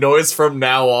loud noise from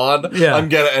now on, Yeah. I'm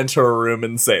going to enter a room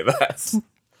and say that.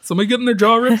 Somebody getting their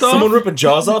jaw ripped off? Someone ripping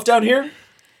jaws off down here?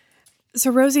 So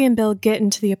Rosie and Bill get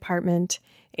into the apartment,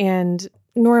 and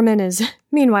Norman is,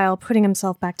 meanwhile, putting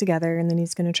himself back together, and then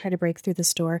he's going to try to break through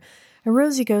this door. And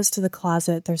Rosie goes to the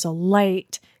closet. There's a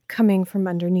light coming from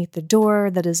underneath the door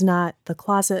that is not the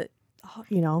closet,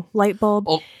 light bulb.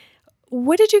 Oh.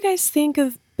 What did you guys think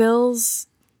of Bill's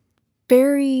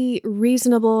very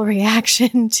reasonable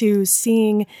reaction to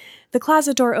seeing the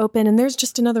closet door open, and there's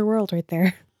just another world right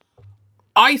there?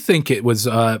 I think it was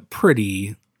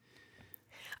pretty.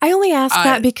 I only asked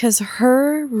that because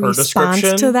her response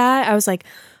description? to that, I was like,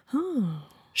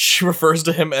 She refers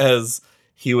to him as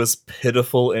he was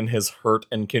pitiful in his hurt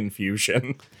and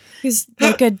confusion. he's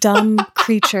like a dumb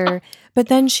creature. But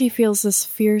then she feels this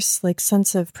fierce like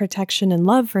sense of protection and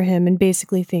love for him and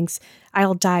basically thinks,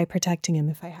 I'll die protecting him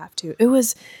if I have to.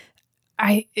 It's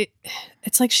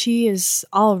like she has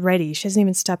even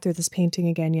even stepped through this painting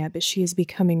again yet, but she is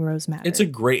becoming Rose Madder. It's a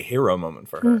great hero moment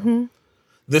for her.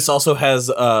 This also has,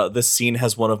 this scene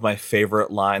has one of my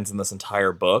favorite lines in this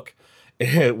entire book.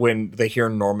 When they hear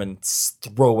Norman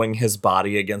throwing his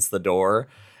body against the door,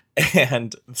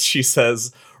 and she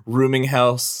says, rooming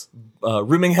house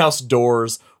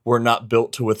doors were not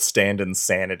built to withstand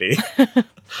insanity.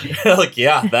 Like,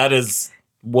 yeah, that is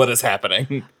what is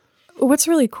happening. What's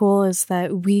really cool is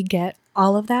that we get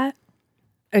all of that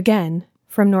again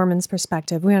from Norman's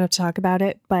perspective. We don't have to talk about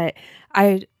it, but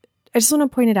I just want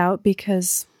to point it out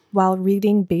because while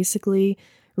rereading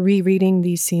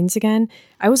these scenes again,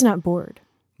 I was not bored.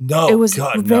 No, it was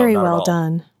God, very no, not at well all.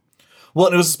 done. Well,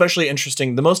 it was especially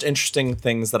interesting. The most interesting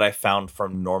things that I found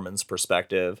from Norman's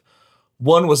perspective,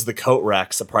 one was the coat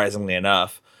rack, surprisingly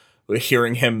enough.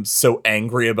 Hearing him so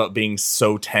angry about being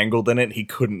so tangled in it, he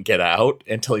couldn't get out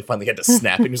until he finally had to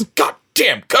snap it. He was like, God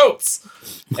damn coats!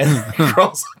 And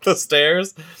crawls up the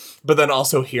stairs. But then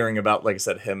also hearing about, like I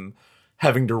said, him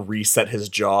having to reset his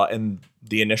jaw, and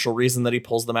the initial reason that he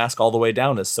pulls the mask all the way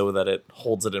down is so that it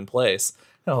holds it in place.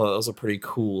 Oh, that was a pretty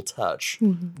cool touch.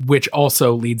 Which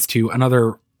also leads to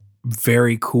another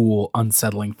very cool,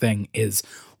 unsettling thing is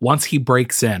once he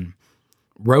breaks in,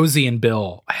 Rosie and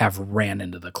Bill have ran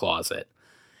into the closet.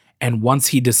 And once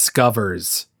he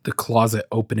discovers the closet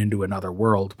open into another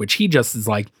world, which he just is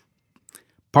like,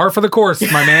 par for the course,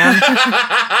 my man.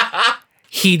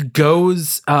 He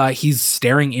goes, he's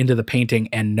staring into the painting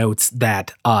and notes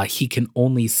that he can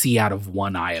only see out of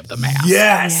one eye of the mask.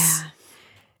 Yes!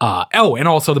 Yeah. And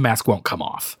also the mask won't come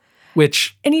off,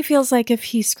 which... And he feels like if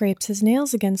he scrapes his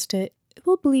nails against it, it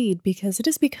will bleed because it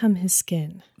has become his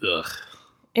skin. Ugh.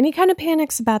 And he kind of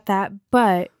panics about that,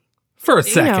 but... For a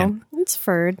second. It's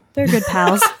Ferd. They're good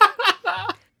pals.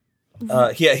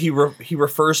 He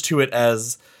refers to it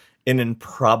as an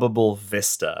improbable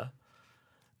vista.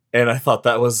 And I thought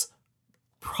that was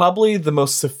probably the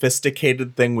most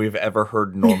sophisticated thing we've ever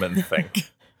heard Norman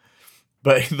think.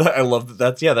 But I love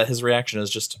that his reaction is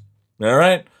just, all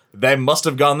right, they must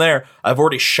have gone there. I've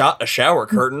already shot a shower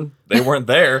curtain. They weren't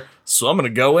there, so I'm going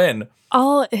to go in.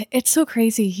 It's so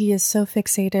crazy. He is so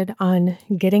fixated on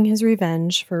getting his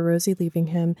revenge for Rosie leaving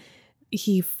him.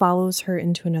 He follows her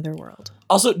into another world.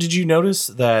 Also, did you notice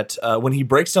that when he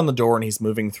breaks down the door and he's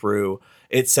moving through,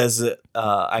 it says,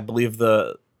 I believe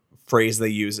the phrase they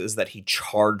use is that he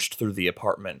charged through the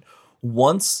apartment.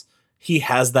 Once he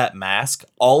has that mask,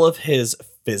 all of his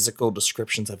physical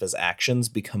descriptions of his actions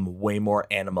become way more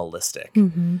animalistic,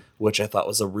 which I thought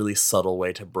was a really subtle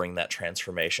way to bring that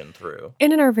transformation through.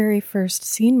 And in our very first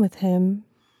scene with him,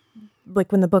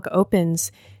 like when the book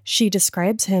opens, she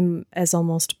describes him as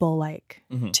almost bull-like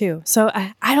too. So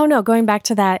I don't know, going back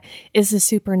to that is a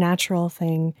supernatural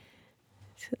thing.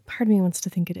 Part of me wants to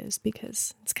think it is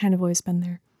because it's kind of always been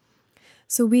there.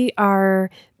 So we are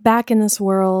back in this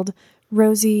world.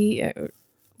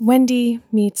 Wendy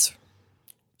meets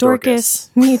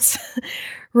Dorcas meets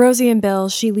Rosie and Bill.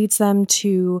 She leads them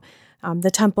to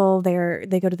the temple.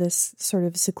 They go to this sort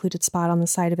of secluded spot on the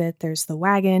side of it. There's the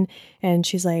wagon, and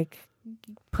she's like,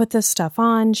 put this stuff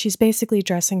on. She's basically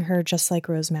dressing her just like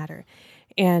Rose Madder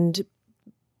and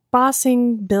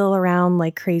bossing Bill around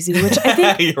like crazy, which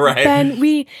I think, You're right. Ben,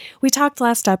 we talked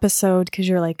last episode because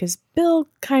you're like, is Bill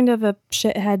kind of a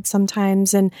shithead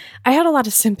sometimes? And I had a lot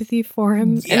of sympathy for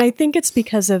him. Yeah. And I think it's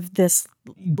because of this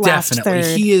last Definitely.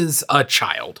 third. He is a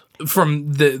child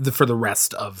from for the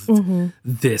rest of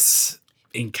this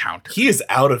encounter. He is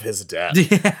out of his depth.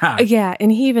 Yeah. Yeah.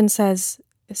 And he even says,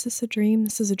 is this a dream?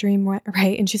 This is a dream,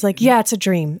 right? And she's like, yeah, it's a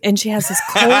dream. And she has this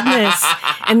coldness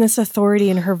and this authority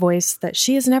in her voice that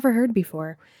she has never heard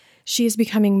before. She is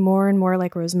becoming more and more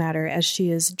like Rose Madder as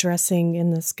she is dressing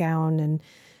in this gown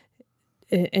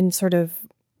and sort of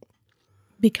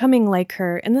becoming like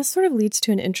her. And this sort of leads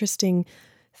to an interesting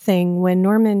thing. When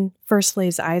Norman first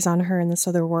lays eyes on her in this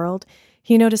other world,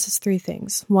 he notices three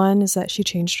things. One is that she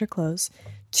changed her clothes.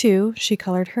 2, she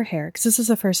colored her hair, because this is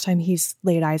the first time he's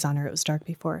laid eyes on her. It was dark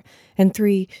before. And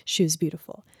 3, she was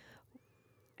beautiful.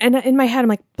 And in my head, I'm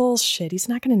like, bullshit. He's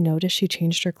not going to notice she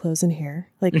changed her clothes and hair.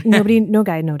 Like, no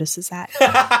guy notices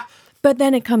that. But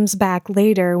then it comes back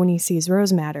later when he sees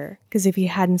Rose Madder, because if he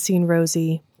hadn't seen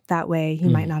Rosie that way, he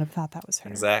might not have thought that was her.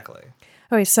 Exactly.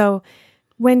 Okay, so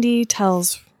Wendy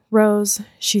tells Rose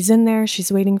she's in there.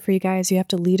 She's waiting for you guys. You have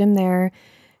to lead him there.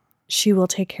 She will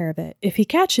take care of it. If he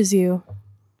catches you,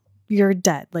 you're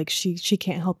dead. Like she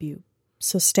can't help you.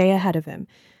 So stay ahead of him.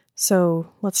 So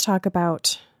let's talk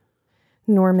about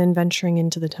Norman venturing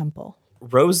into the temple.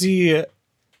 Rosie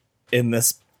in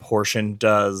this portion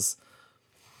does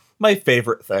my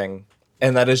favorite thing,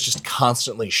 and that is just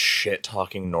constantly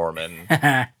shit-talking Norman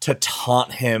to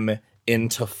taunt him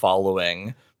into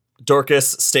following.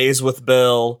 Dorcas stays with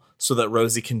Bill so that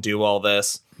Rosie can do all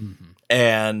this. Mm-hmm.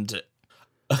 And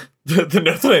the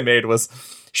note that I made was,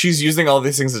 she's using all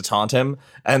these things to taunt him,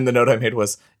 and the note I made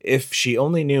was, if she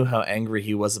only knew how angry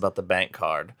he was about the bank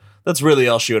card. That's really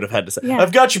all she would have had to say. Yeah.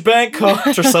 I've got your bank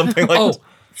card or something like that.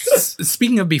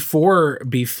 Speaking of before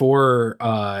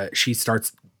she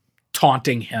starts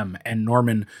taunting him and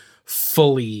Norman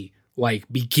fully like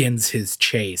begins his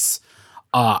chase,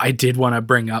 I did want to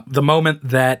bring up the moment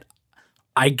that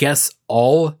I guess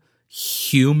all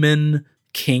human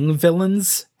king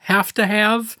villains have to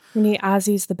have. When he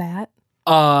Ozzy's the bat.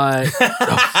 God,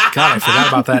 I forgot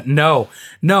about that. No,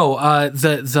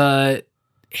 the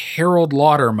Harold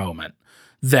Lauder moment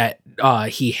that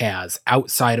he has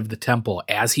outside of the temple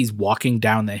as he's walking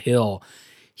down the hill.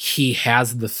 He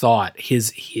has the thought,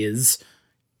 his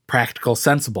practical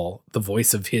sensible, the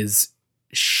voice of his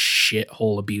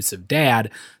shithole abusive dad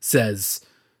says,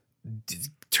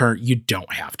 you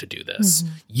don't have to do this.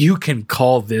 Mm-hmm. You can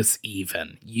call this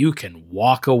even. You can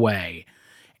walk away.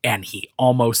 And he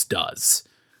almost does.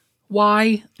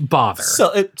 Why bother?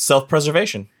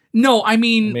 Self-preservation. No, I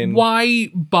mean, why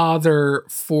bother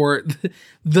for...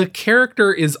 The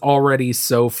character is already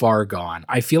so far gone.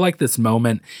 I feel like this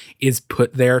moment is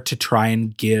put there to try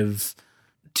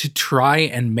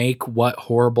and make what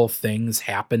horrible things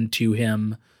happen to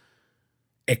him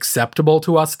acceptable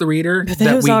to us, the reader. But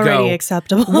that was already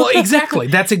acceptable. Well, exactly.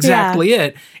 That's exactly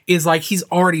it. Is like, he's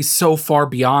already so far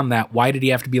beyond that. Why did he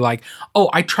have to be like, oh,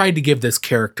 I tried to give this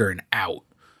character an out,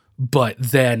 but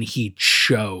then he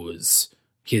chose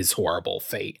his horrible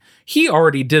fate. He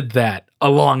already did that a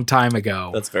long time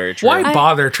ago. That's very true. Why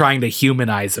bother trying to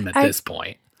humanize him at this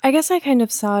point? I guess I kind of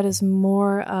saw it as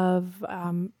more of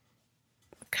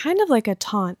kind of like a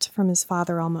taunt from his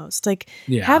father almost. Like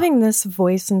having this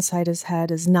voice inside his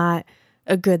head is not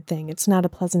a good thing. It's not a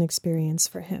pleasant experience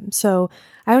for him. So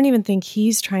I don't even think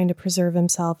he's trying to preserve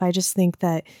himself. I just think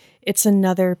that it's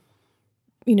another,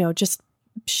 just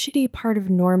shitty part of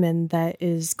Norman that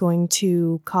is going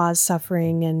to cause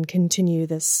suffering and continue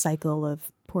this cycle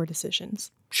of poor decisions.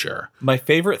 Sure. My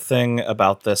favorite thing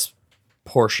about this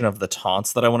portion of the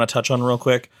taunts that I want to touch on real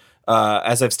quick,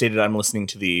 as I've stated, I'm listening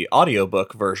to the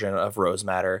audiobook version of Rose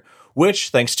Matter, which,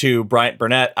 thanks to Bryant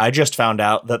Burnett, I just found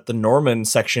out that the Norman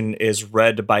section is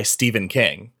read by Stephen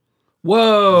King.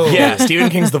 Whoa. Yeah, Stephen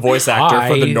King's the voice actor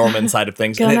for the Norman side of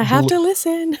things. Gonna have to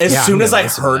listen. As soon as I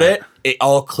heard it, it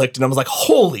all clicked, and I was like,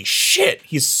 holy shit,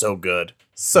 he's so good.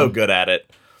 So good at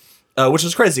it. Which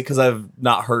is crazy, because I've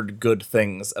not heard good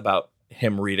things about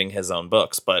him reading his own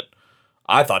books, but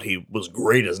I thought he was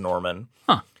great as Norman.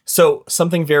 Huh. So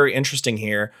something very interesting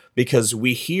here, because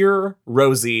we hear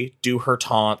Rosie do her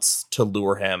taunts to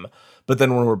lure him, but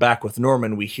then when we're back with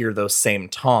Norman, we hear those same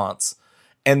taunts.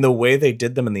 And the way they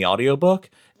did them in the audiobook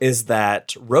is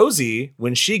that Rosie,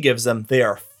 when she gives them, they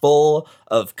are full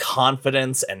of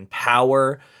confidence and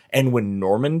power. And when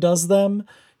Norman does them,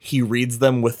 he reads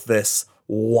them with this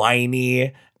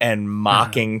whiny and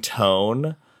mocking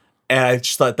tone. And I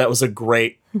just thought that was a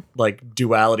great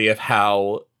duality of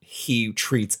how he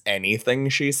treats anything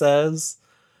she says.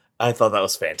 I thought that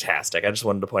was fantastic. I just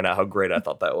wanted to point out how great I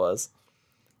thought that was.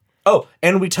 Oh,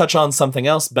 and we touch on something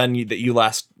else, Ben, that you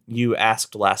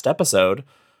asked last episode.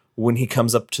 When he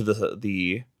comes up to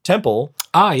the temple,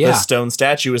 the stone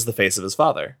statue is the face of his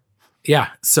father. Yeah,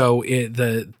 so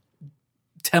the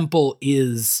temple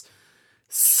is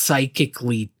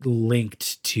psychically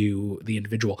linked to the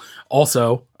individual.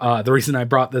 Also, the reason I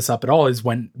brought this up at all is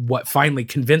when what finally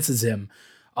convinces him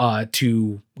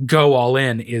to go all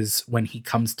in is when he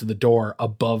comes to the door.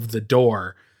 Above the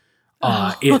door,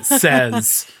 it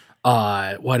says,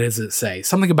 what does it say?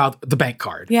 Something about the bank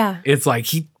card. Yeah. It's like,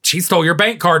 she stole your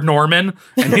bank card, Norman.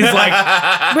 And he's like...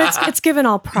 But it's given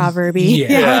all proverby.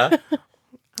 Yeah.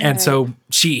 And so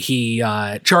he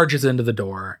charges into the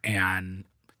door and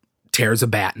tears a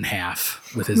bat in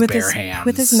half with his bare hands.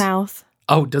 With his mouth.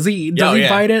 Oh, does he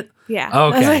bite it? Yeah.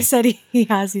 Okay. As I said,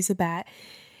 he's a bat.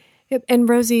 And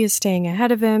Rosie is staying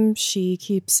ahead of him.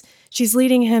 She's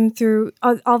leading him through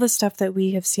all the stuff that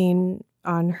we have seen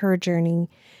on her journey.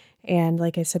 And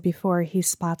like I said before, he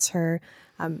spots her.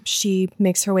 She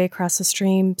makes her way across the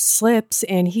stream, slips,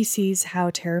 and he sees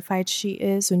how terrified she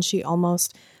is when she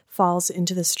almost falls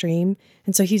into the stream.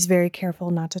 And so he's very careful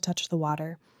not to touch the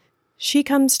water. She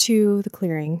comes to the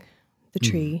clearing, the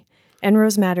tree, and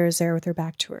Rose Madder is there with her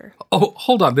back to her. Oh,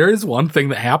 hold on. There is one thing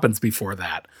that happens before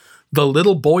that. The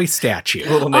little boy statue.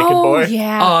 Little naked boy.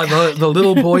 Yeah. The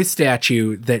little boy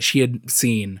statue that she had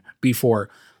seen before,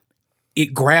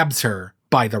 it grabs her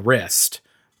by the wrist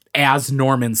as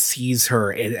Norman sees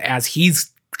her, as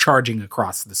he's charging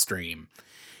across the stream.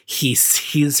 He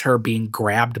sees her being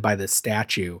grabbed by the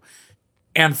statue.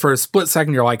 And for a split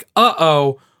second, you're like,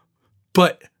 uh-oh.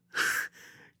 But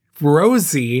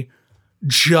Rosie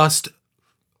just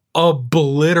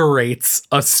obliterates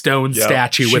a stone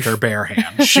statue with her bare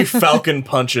hand. She falcon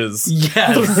punches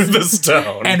through the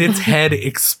stone. And its head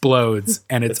explodes,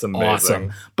 and it's amazing.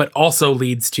 awesome. But also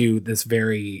leads to this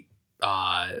very,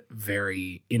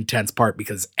 very intense part,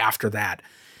 because after that,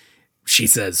 she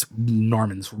says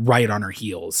Norman's right on her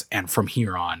heels, and from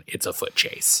here on, it's a foot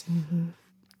chase. Mm-hmm.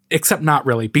 Except not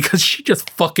really, because she just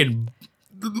fucking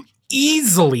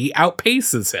easily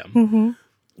outpaces him,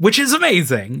 which is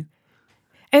amazing.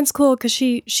 And it's cool because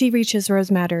she reaches Rose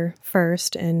Madder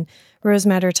first, and Rose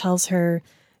Madder tells her,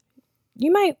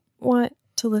 you might want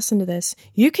to listen to this.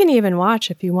 You can even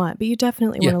watch if you want, but you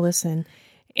definitely want to listen.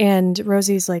 And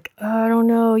Rosie's like, oh, I don't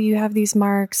know. You have these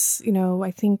marks. You know,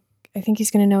 I think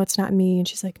he's going to know it's not me. And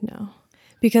she's like, no,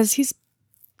 because he's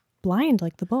blind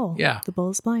like the bull. Yeah. The bull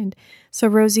is blind. So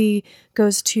Rosie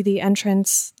goes to the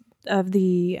entrance of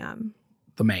the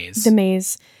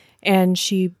maze. And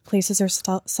she places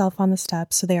herself on the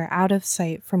steps so they are out of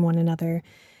sight from one another.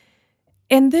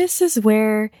 And this is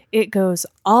where it goes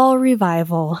all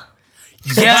revival.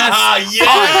 Yes!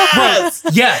 Yes!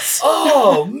 Yes!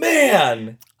 Oh,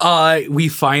 man! We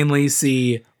finally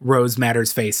see Rose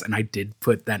Madder's face, and I did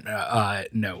put that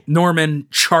note. Norman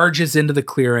charges into the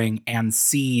clearing and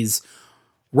sees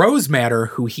Rose Madder,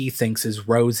 who he thinks is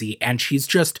Rosie, and she's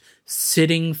just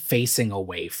sitting facing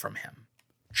away from him,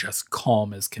 just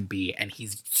calm as can be, and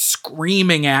he's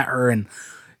screaming at her and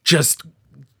just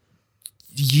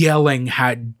yelling,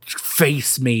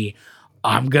 face me,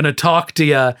 I'm gonna talk to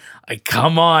you,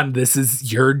 come on,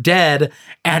 you're dead.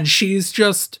 And she's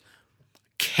just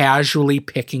casually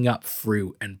picking up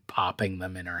fruit and popping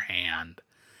them in her hand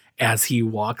as he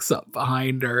walks up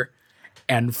behind her,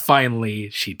 and finally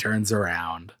she turns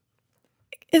around.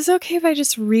 Is it okay if I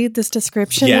just read this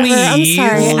description? Yes. I'm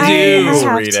sorry. I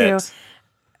have Read to. it.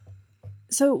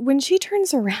 So when she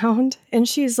turns around and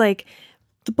she's like,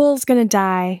 the bull's gonna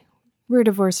die, we're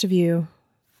divorced of you,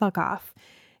 fuck off.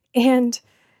 And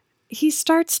he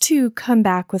starts to come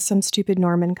back with some stupid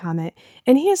Norman comment,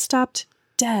 and he has stopped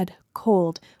dead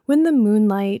cold when the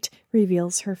moonlight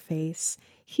reveals her face.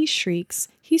 He shrieks.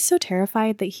 He's so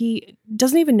terrified that he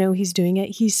doesn't even know he's doing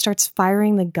it. He starts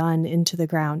firing the gun into the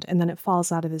ground, and then it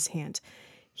falls out of his hand.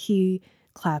 He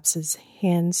claps his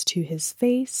hands to his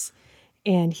face,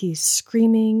 and he's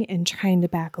screaming and trying to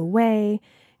back away,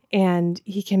 and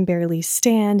he can barely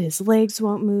stand. His legs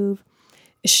won't move.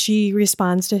 She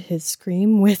responds to his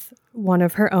scream with one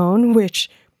of her own, which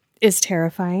is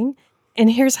terrifying.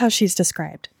 And here's how she's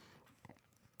described.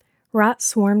 Rot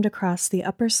swarmed across the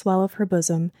upper swell of her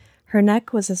bosom. Her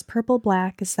neck was as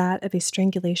purple-black as that of a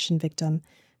strangulation victim.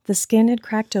 The skin had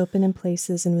cracked open in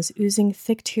places and was oozing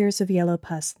thick tears of yellow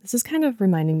pus. This is kind of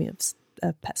reminding me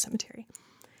of Pet Sematary.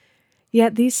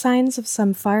 Yet these signs of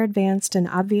some far advanced and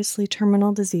obviously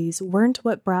terminal disease weren't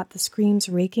what brought the screams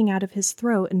raking out of his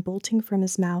throat and bolting from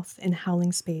his mouth in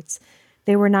howling spates.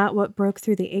 They were not what broke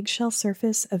through the eggshell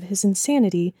surface of his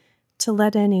insanity to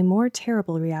let in a more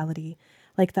terrible reality,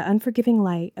 like the unforgiving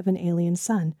light of an alien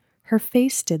sun. Her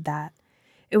face did that.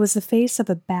 It was the face of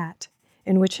a bat,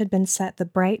 in which had been set the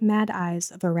bright, mad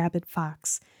eyes of a rabid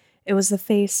fox. It was the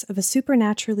face of a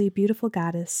supernaturally beautiful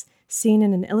goddess, seen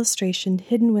in an illustration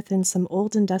hidden within some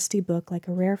old and dusty book like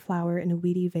a rare flower in a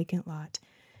weedy, vacant lot.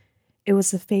 It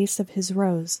was the face of his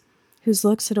Rose, whose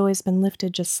looks had always been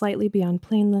lifted just slightly beyond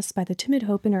plainness by the timid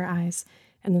hope in her eyes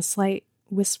and the slight,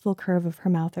 wistful curve of her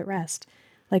mouth at rest.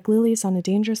 Like lilies on a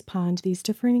dangerous pond, these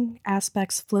differing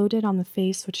aspects floated on the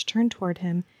face which turned toward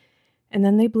him, and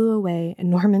then they blew away, and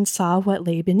Norman saw what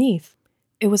lay beneath.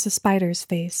 It was a spider's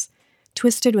face,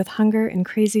 twisted with hunger and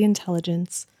crazy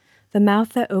intelligence. The mouth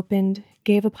that opened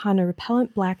gave upon a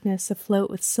repellent blackness afloat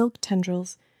with silk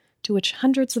tendrils to which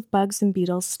hundreds of bugs and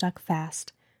beetles stuck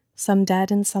fast, some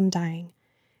dead and some dying.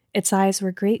 Its eyes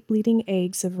were great bleeding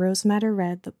eggs of rose madder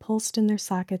red that pulsed in their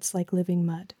sockets like living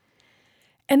mud.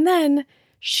 And then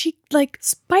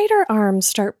spider arms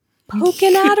start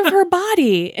poking out of her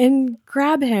body and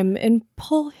grab him and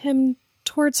pull him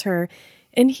towards her.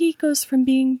 And he goes from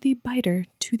being the biter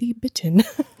to the bitten,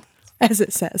 as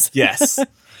it says. Yes.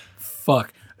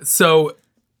 Fuck. So,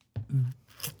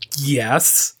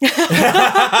 yes.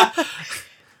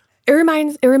 It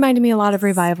reminded me a lot of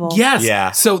Revival. Yes.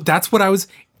 Yeah. So that's what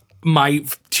my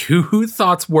two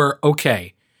thoughts were,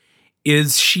 okay,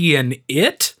 is she an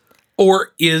it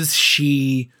or is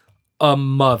she a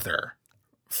mother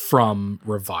from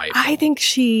Revival? I think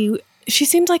she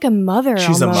seemed like a mother.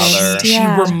 She's almost. a mother.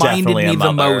 Yeah. She reminded Definitely a me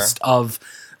the mother. most of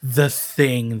the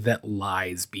thing that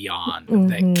lies beyond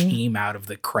that came out of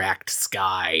the cracked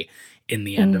sky in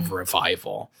the end of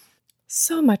Revival.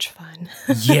 So much fun.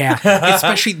 Yeah,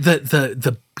 especially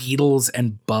the beetles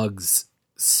and bugs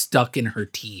stuck in her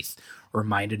teeth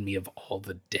reminded me of all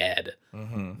the dead,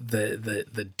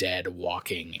 the dead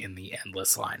walking in the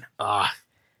endless line.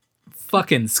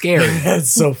 Fucking scary. That's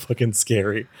so fucking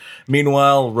scary.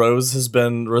 Meanwhile, Rosie's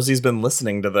been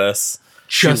listening to this.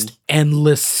 Just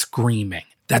endless screaming.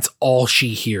 That's all she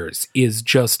hears is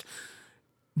just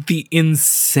the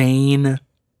insane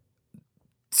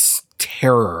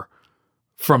terror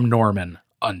from Norman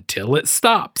until it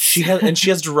stops. She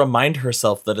has to remind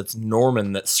herself that it's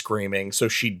Norman that's screaming, so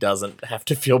she doesn't have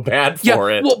to feel bad for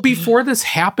it. Well, before this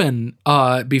happened,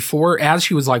 as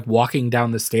she was like walking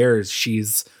down the stairs, she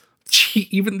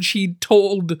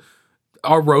told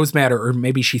Rosematter, or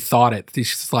maybe she thought it.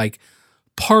 She's like,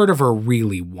 part of her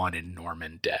really wanted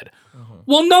Norman dead.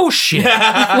 Well, no shit.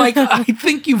 Like, I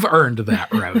think you've earned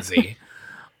that, Rosie.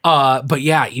 But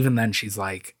yeah, even then she's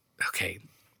like, okay,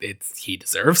 he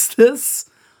deserves this,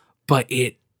 but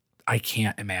I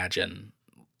can't imagine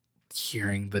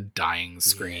hearing the dying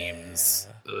screams.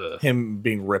 Yeah. Him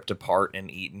being ripped apart and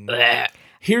eaten. Blech.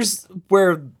 Here's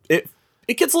where it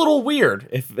gets a little weird,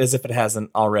 as if it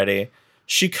hasn't already.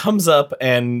 She comes up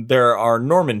and there are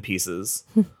Norman pieces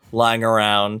lying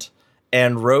around,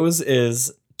 and Rose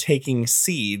is taking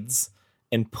seeds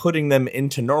and putting them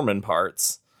into Norman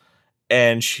parts.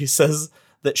 And she says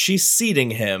that she's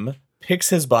seeding him, picks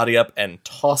his body up, and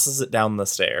tosses it down the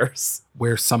stairs.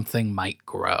 Where something might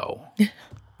grow.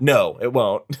 No, it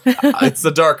won't. It's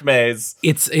the dark maze.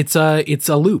 It's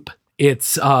a loop.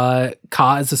 It's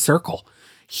Ka is a circle.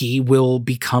 He will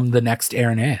become the next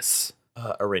Irenaeus.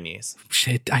 Arrhenius.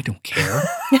 Shit, I don't care.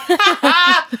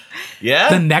 Yeah?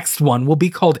 The next one will be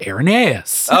called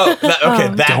Irenaeus. Oh,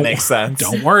 that makes sense.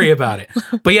 Don't worry about it.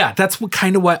 But yeah, that's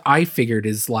what I figured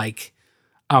is like,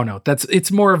 I don't know.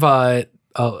 It's more of a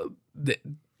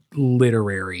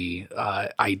literary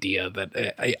idea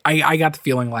that I got the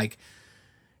feeling like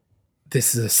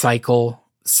this is a cycle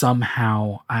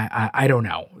somehow. I don't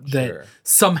know that Sure.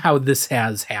 somehow this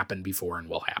has happened before and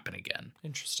will happen again.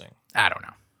 Interesting. I don't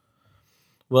know.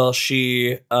 Well,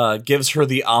 she gives her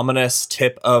the ominous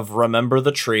tip of remember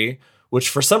the tree, which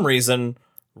for some reason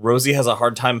Rosie has a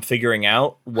hard time figuring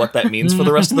out what that means for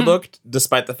the rest of the book,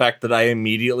 despite the fact that I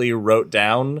immediately wrote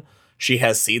down she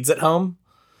has seeds at home.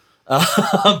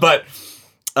 And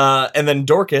then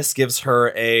Dorcas gives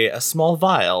her a small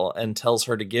vial and tells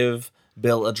her to give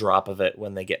Bill a drop of it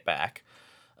when they get back.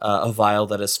 A vial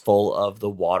that is full of the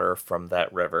water from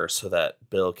that river so that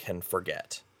Bill can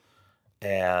forget.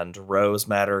 And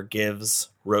Rosematter gives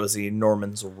Rosie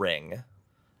Norman's ring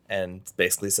and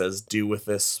basically says, do with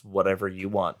this whatever you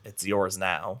want. It's yours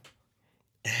now.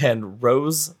 And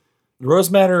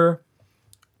Rosematter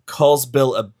calls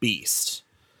Bill a beast.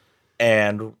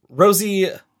 And Rosie,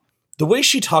 the way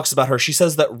she talks about her, she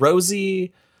says that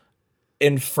Rosie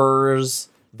infers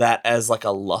that as like a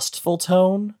lustful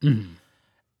tone. Mm.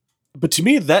 But to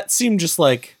me, that seemed just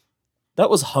like,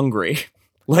 that was hungry.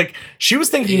 Like, she was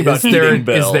thinking about eating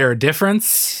Bill. Is there a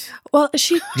difference? Well,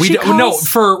 No,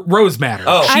 for Rosematter.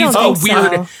 Oh. I don't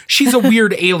think so. She's a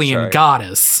weird alien Sorry.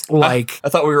 goddess. Like, I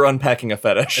thought we were unpacking a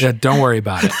fetish. don't worry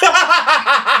about it.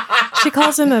 she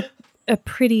calls him a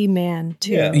pretty man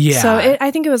too. Yeah. Yeah. So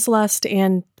I think it was lust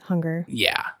and hunger.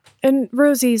 Yeah. And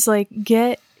Rosie's like,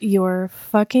 get your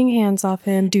fucking hands off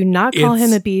him. Do not call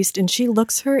him a beast. And she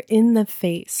looks her in the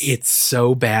face. It's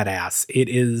so badass. It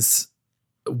is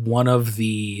one of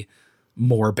the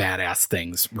more badass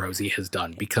things Rosie has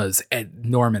done because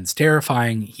Norman's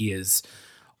terrifying. He is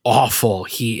awful.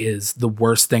 He is the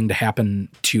worst thing to happen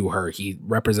to her. He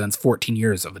represents 14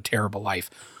 years of a terrible life.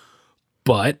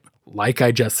 But like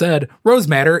I just said,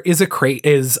 Rosematter is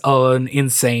an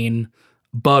insane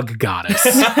bug goddess.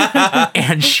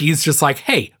 And she's just like,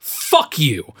 hey, fuck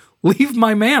you. Leave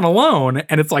my man alone.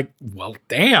 And it's like, well,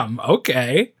 damn.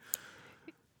 Okay.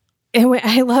 And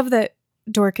I love that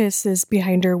Dorcas is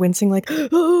behind her wincing like,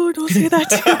 oh, don't say that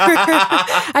to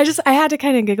her. I had to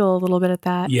kind of giggle a little bit at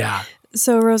that. Yeah.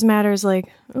 So Rose Matter's like,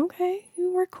 okay,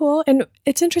 we're cool. And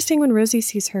it's interesting when Rosie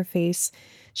sees her face,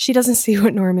 she doesn't see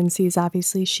what Norman sees,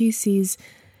 obviously. She sees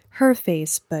her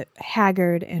face, but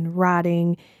haggard and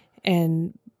rotting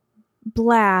and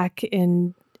black,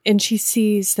 and she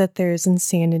sees that there's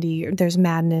insanity, or there's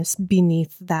madness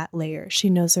beneath that layer. She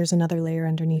knows there's another layer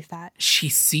underneath that. She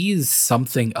sees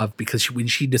something of, because when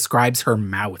she describes her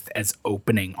mouth as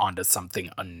opening onto something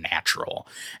unnatural,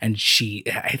 and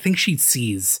I think she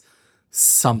sees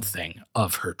something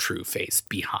of her true face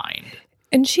behind.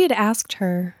 And she had asked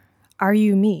her, are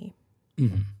you me?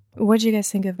 Mm-hmm. What did you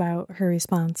guys think about her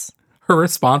response? Her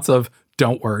response of,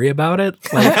 don't worry about it.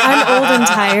 Like, I'm old and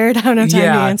tired. I don't have time to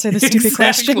answer this stupid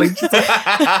question.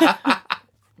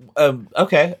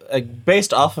 Okay.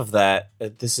 Based off of that,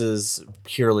 this is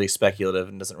purely speculative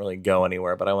and doesn't really go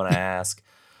anywhere, but I want to ask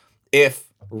if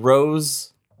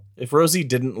Rosie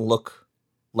didn't look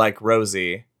like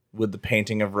Rosie, would the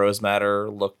painting of Rose Matter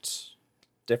looked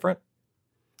different?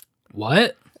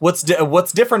 What? What's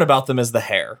different about them is the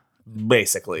hair.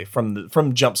 Basically,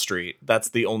 from Jump Street, that's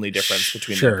the only difference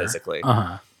between them physically.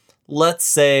 Uh-huh. Let's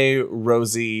say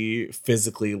Rosie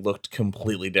physically looked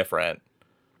completely different.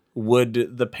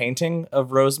 Would the painting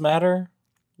of Rose Matter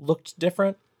looked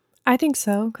different? I think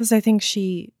so, because I think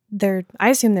I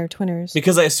assume they're twinners.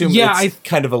 Because I assume it's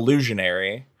kind of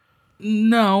illusionary.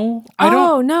 No, I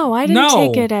don't. No, I didn't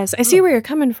take it as. I see where you're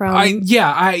coming from.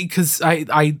 Because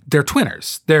they're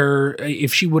twinners.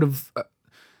 If she would have.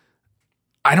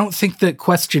 I don't think the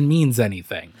question means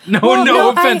anything. No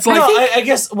offense. I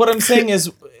guess what I'm saying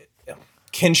is,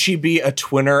 can she be a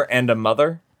twinner and a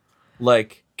mother?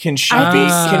 Like, can your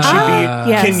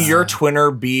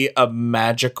twinner be a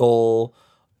magical,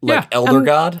 elder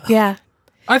god? Yeah.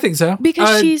 I think so.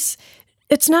 Because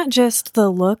it's not just the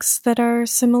looks that are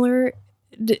similar.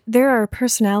 There are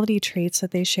personality traits that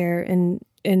they share and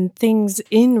things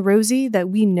in Rosie that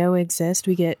we know exist.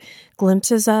 We get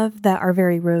glimpses of that are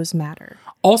very Rose Matter.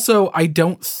 Also, I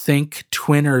don't think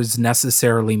twinners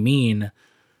necessarily mean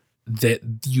that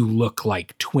you look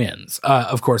like twins.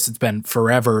 Of course, it's been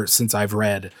forever since I've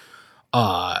read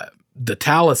The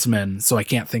Talisman, so I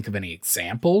can't think of any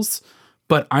examples.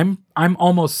 But I'm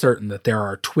almost certain that there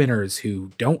are twinners who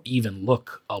don't even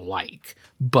look alike,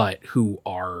 but who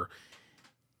are,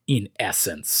 in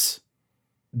essence,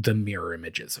 the mirror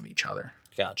images of each other.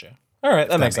 Gotcha. All right,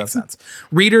 that makes sense.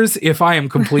 Readers, if I am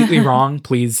completely wrong,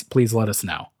 please let us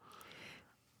know.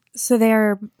 So they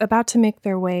are about to make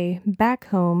their way back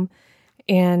home,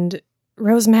 and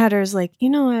Rose Matter's like, you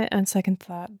know what, on second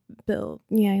thought, Bill,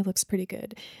 yeah, he looks pretty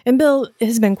good. And Bill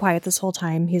has been quiet this whole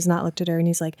time. He's not looked at her, and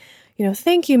he's like,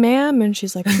 thank you, ma'am. And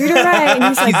she's like, treat her right. And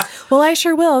he's like, well, I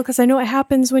sure will, because I know what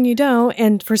happens when you don't.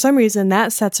 And for some reason,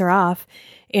 that sets her off.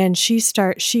 And she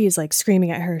is like screaming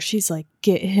at her. She's like,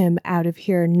 get him out of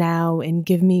here now and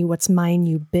give me what's mine,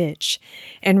 you bitch.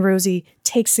 And Rosie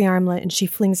takes the armlet and she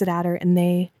flings it at her and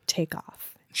they take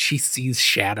off. She sees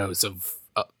shadows of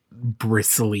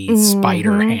bristly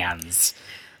spider hands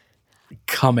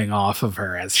coming off of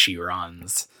her as she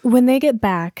runs. When they get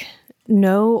back,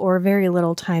 no or very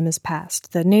little time has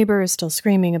passed. The neighbor is still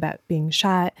screaming about being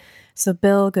shot. So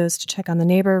Bill goes to check on the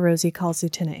neighbor. Rosie calls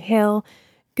Lieutenant Hale.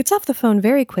 Gets off the phone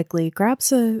very quickly,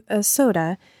 grabs a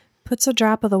soda, puts a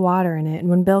drop of the water in it, and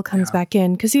when Bill comes back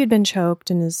in, because he had been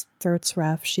choked and his throat's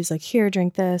rough, she's like, here,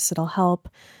 drink this, it'll help.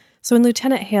 So when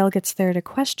Lieutenant Hale gets there to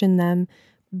question them,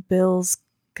 Bill's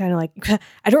kind of like,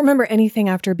 I don't remember anything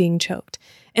after being choked.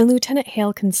 And Lieutenant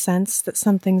Hale can sense that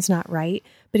something's not right,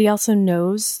 but he also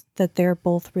knows that they're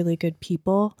both really good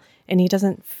people, and he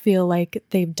doesn't feel like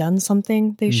they've done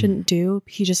something they shouldn't do.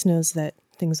 He just knows that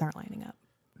things aren't lining up.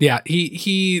 Yeah,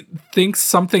 he thinks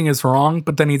something is wrong,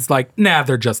 but then he's like, nah,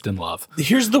 they're just in love.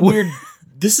 Here's the weird...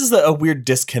 This is a weird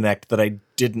disconnect that I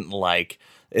didn't like.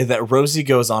 That Rosie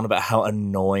goes on about how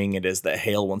annoying it is that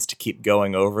Hale wants to keep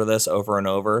going over this over and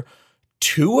over.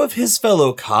 2 of his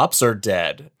fellow cops are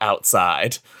dead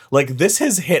outside. Like, this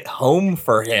has hit home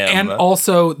for him. And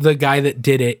also, the guy that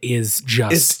did it is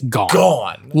just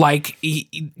gone. Like,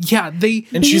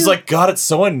 And she's like, God, it's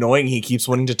so annoying he keeps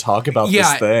wanting to talk about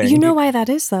this thing. You know why that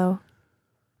is, though?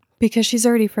 Because she's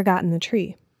already forgotten the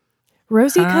tree.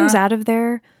 Rosie comes out of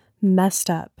there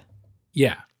messed up.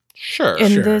 Yeah. Sure.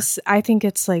 And this, I think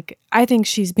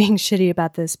she's being shitty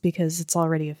about this because it's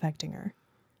already affecting her.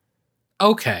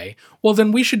 Okay, well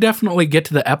then we should definitely get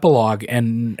to the epilogue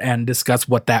and discuss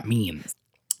what that means.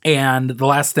 And the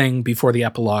last thing before the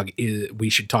epilogue we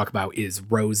should talk about is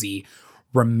Rosie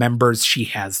remembers she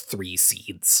has 3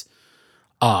 seeds.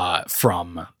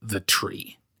 from the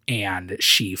tree. And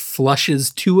she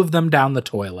flushes 2 of them down the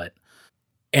toilet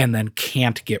and then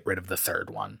can't get rid of the third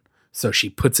one. So she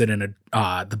puts it in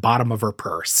the bottom of her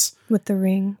purse. With the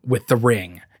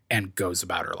ring. And goes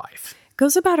about her life.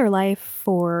 Goes about her life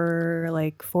for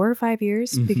like 4 or 5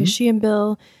 years because she and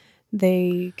Bill,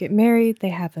 they get married. They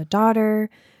have a daughter.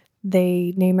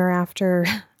 They name her after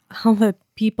all the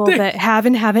people that have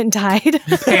and haven't died.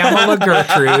 Pamela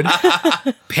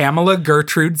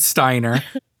Gertrude Steiner.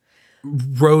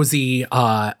 Rosie,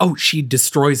 she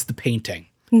destroys the painting.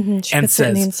 She puts it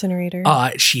in the incinerator.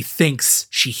 She thinks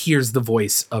she hears the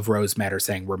voice of Rose Madder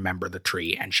saying, "Remember the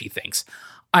tree." And she thinks,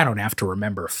 I don't have to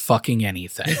remember fucking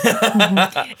anything.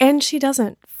 And she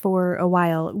doesn't for a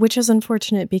while, which is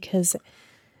unfortunate because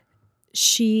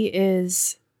she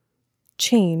is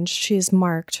changed. She is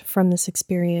marked from this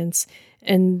experience.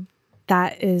 And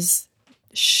that is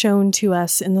shown to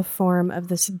us in the form of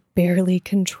this barely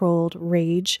controlled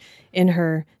rage in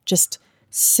her, just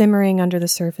simmering under the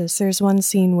surface. There's one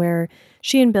scene where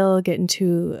she and Bill get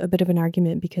into a bit of an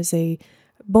argument because they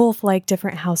both like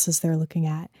different houses they're looking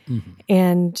at.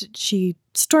 And she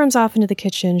storms off into the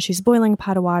kitchen. She's boiling a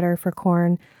pot of water for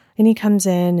corn. And he comes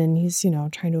in and he's,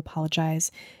 trying to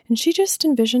apologize. And she just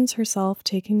envisions herself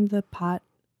taking the pot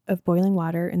of boiling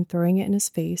water and throwing it in his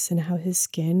face and how his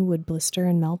skin would blister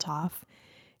and melt off.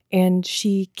 And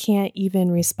she can't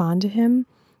even respond to him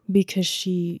because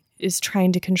she is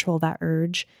trying to control that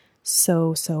urge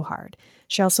so hard.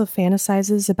 She also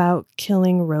fantasizes about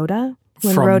killing Rhoda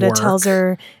when Rhoda tells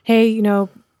her, hey,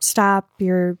 stop,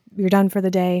 you're done for the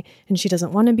day. And she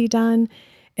doesn't want to be done.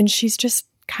 And she's just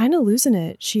kind of losing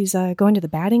it. She's going to the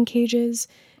batting cages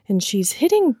and she's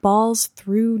hitting balls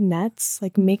through nets,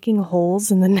 like making holes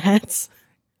in the nets.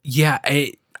 Yeah,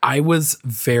 I was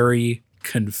very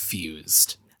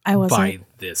confused by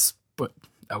this. But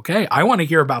okay, I want to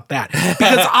hear about that.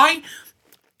 Because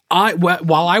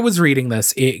while I was reading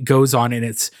this, it goes on and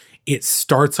it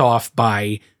starts off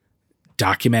by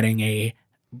documenting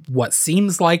what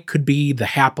seems like could be the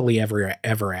happily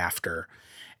ever after.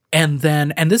 And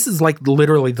this is like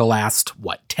literally the last,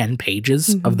 10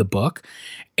 pages of the book.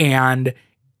 And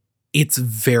it's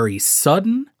very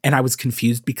sudden. And I was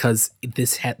confused because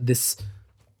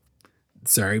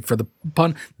sorry for the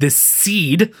pun, this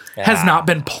seed has not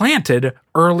been planted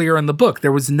earlier in the book.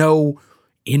 There was no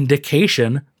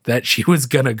indication that she was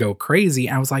going to go crazy.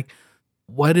 And I was like,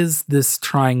 what is this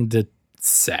trying to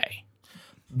say?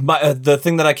 The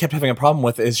thing that I kept having a problem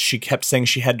with is she kept saying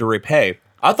she had to repay.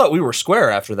 I thought we were square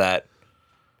after that.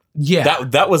 Yeah.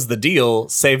 That was the deal.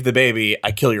 Save the baby.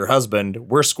 I kill your husband.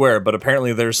 We're square. But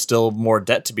apparently there's still more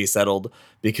debt to be settled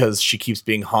because she keeps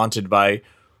being haunted by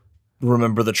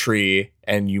remember the tree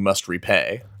and you must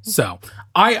repay. So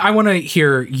I want to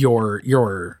hear your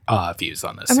views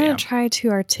on this. I'm going to try to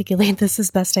articulate this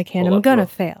as best I can. I'm going to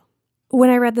fail. When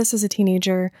I read this as a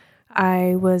teenager,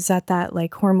 I was at that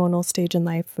hormonal stage in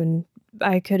life when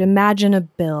I could imagine a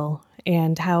Bill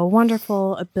and how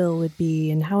wonderful a Bill would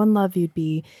be and how in love you'd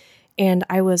be. And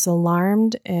I was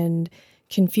alarmed and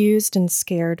confused and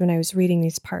scared when I was reading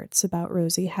these parts about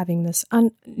Rosie having this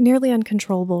nearly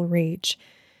uncontrollable rage.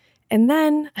 And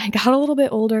then I got a little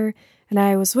bit older and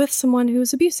I was with someone who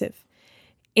was abusive.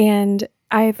 And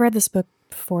I've read this book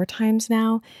 4 times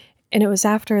now. And it was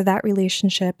after that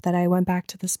relationship that I went back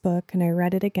to this book and I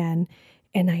read it again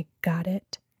and I got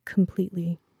it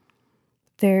completely.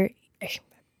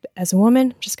 As a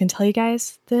woman, I'm just going to tell you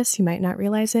guys this, you might not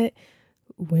realize it.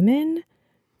 Women,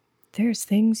 there's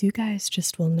things you guys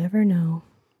just will never know.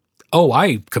 Oh,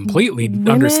 I completely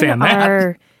understand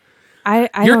that.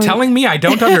 You're telling me I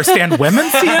don't understand women,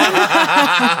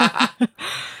 Sienna?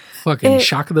 Fucking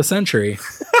shock of the century.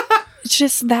 It's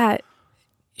just that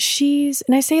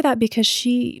and I say that because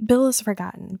Bill is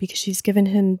forgotten because she's given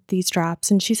him these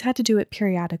drops and she's had to do it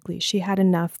periodically. She had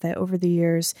enough that over the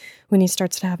years, when he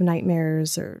starts to have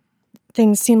nightmares or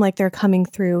things seem like they're coming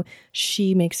through,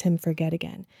 she makes him forget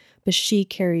again. But she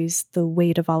carries the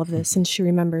weight of all of this and she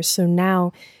remembers. So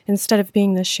now, instead of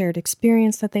being this shared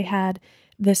experience that they had,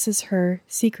 this is her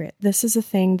secret. This is a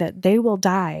thing that they will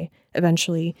die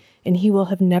eventually and he will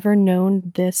have never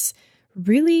known this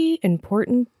really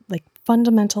important,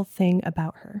 fundamental thing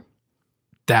about her.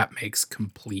 That makes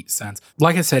complete sense.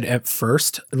 Like I said, at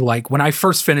first, when I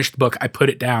first finished the book, I put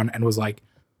it down and was like,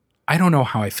 I don't know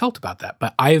how I felt about that,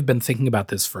 but I have been thinking about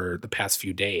this for the past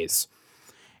few days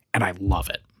and I love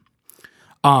it.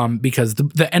 Because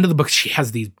the end of the book, she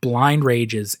has these blind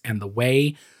rages and the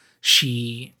way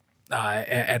she,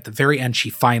 at the very end,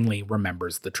 she finally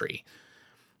remembers the tree.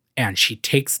 And she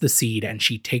takes the seed and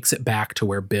she takes it back to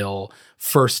where Bill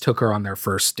first took her on their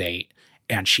first date.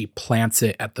 and she plants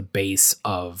it at the base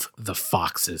of the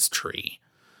fox's tree.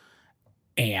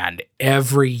 And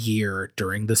every year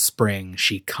during the spring,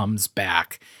 she comes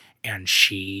back and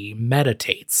she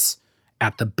meditates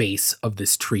at the base of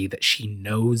this tree that she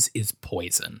knows is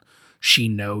poison. She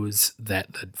knows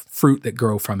that the fruit that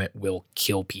grow from it will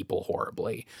kill people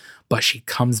horribly. But she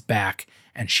comes back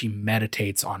and she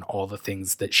meditates on all the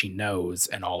things that she knows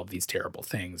and all of these terrible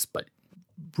things. But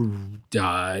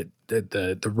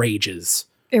the rages.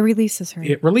 It releases her.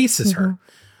 It releases her.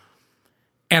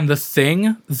 And the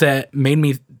thing that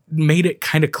made it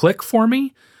kind of click for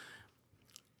me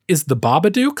is the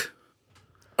Babadook.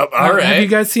 All right. Have you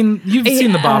guys seen? You've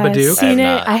seen the Babadook. Seen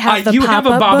it. I have the you have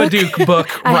a pop-up Babadook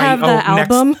book, I right? have the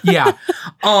album. Yeah.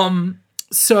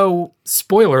 So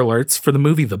spoiler alerts for the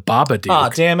movie The Babadook. Aw,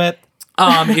 damn it.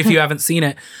 If you haven't seen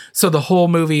it. So the whole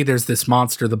movie, there's this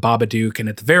monster, the Babadook, and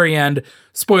at the very end,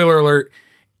 spoiler alert,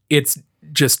 it's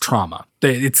just trauma.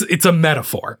 It's a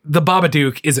metaphor. The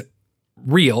Babadook isn't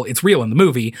real. It's real in the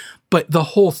movie, but the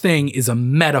whole thing is a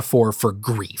metaphor for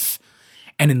grief.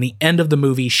 And in the end of the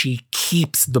movie, she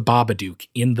keeps the Babadook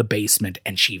in the basement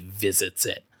and she visits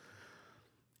it.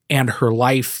 And her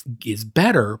life is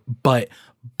better, but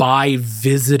by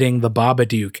visiting the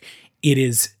Babadook, it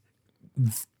is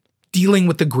dealing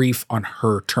with the grief on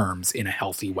her terms in a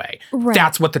healthy way. Right.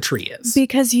 That's what the tree is.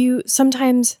 Because you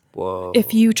sometimes, Whoa.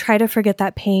 if you try to forget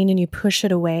that pain and you push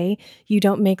it away, you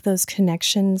don't make those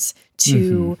connections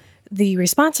to the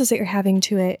responses that you're having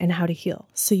to it and how to heal.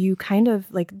 So you kind of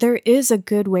like, there is a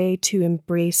good way to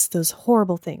embrace those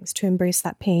horrible things, to embrace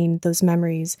that pain, those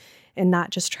memories, and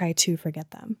not just try to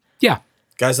forget them. Yeah.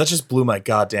 Guys, that just blew my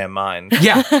goddamn mind.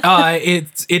 Yeah.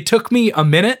 It took me a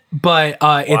minute, but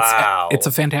Wow. it's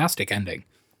a fantastic ending.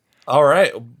 All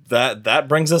right. That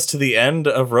brings us to the end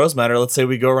of Rose Matter. Let's say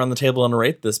we go around the table and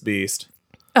rate this beast.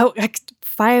 Oh,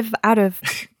 5 out of,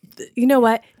 you know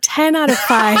what? 10 out of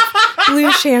 5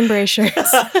 blue chambray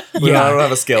shirts. I don't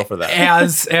have a scale for that.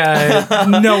 As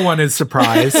no one is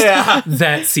surprised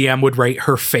that CM would rate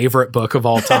her favorite book of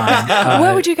all time.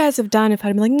 What would you guys have done if I'd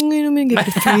been like, I'm going to give it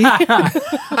a 3?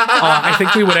 I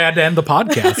think we would have had to end the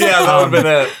podcast. Yeah, that would have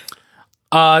been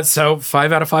it. So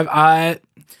 5 out of 5.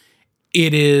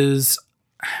 It is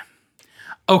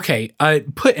okay.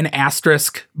 Put an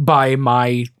asterisk by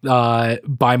my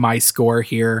score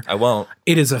here. I won't.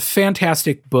 It is a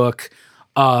fantastic book,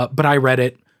 but I read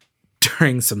it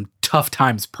during some tough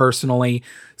times personally,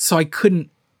 so I couldn't.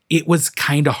 It was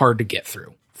kind of hard to get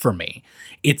through for me.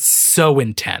 It's so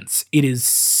intense. It is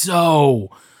so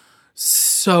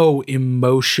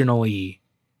emotionally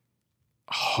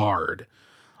hard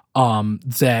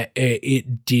that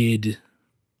it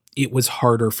was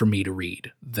harder for me to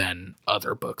read than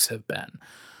other books have been.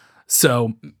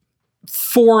 So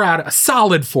a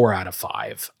solid 4 out of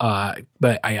 5.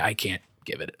 But I can't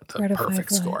give it the 4 out of 5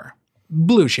 perfect what? score.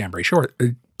 Blue chambray short.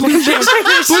 Blue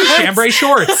chambray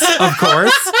shorts, of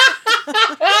course.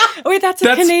 Wait, that's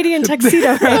a Canadian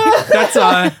tuxedo, right?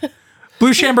 That's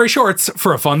blue chambray shorts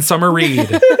for a fun summer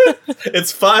read.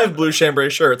 It's 5 blue chambray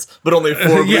shirts, but only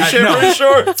 4 blue Yeah, chambray no.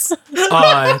 shorts.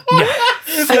 Yeah.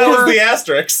 That was the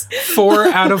asterisk. 4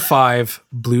 out of 5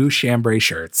 blue chambray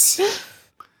shirts.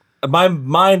 My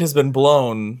mind has been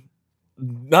blown.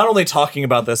 Not only talking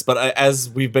about this, but as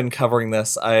we've been covering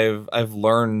this, I've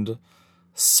learned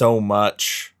so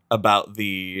much about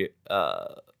the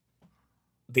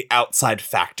outside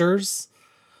factors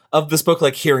of this book,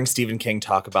 like hearing Stephen King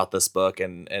talk about this book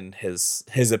and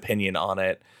his opinion on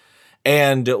it.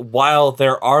 And while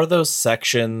there are those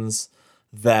sections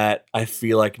that I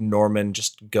feel like Norman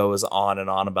just goes on and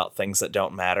on about things that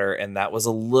don't matter, and that was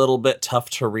a little bit tough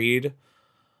to read,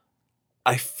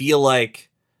 I feel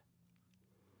like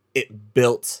it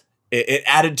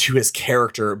added to his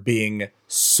character being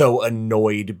so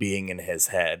annoyed being in his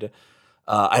head.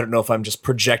 I don't know if I'm just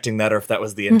projecting that or if that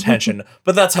was the intention,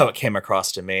 but that's how it came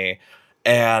across to me.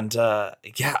 And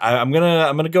I'm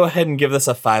gonna go ahead and give this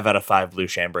a 5 out of 5 blue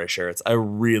chambray shirts. I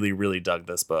really, really dug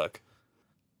this book.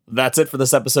 That's it for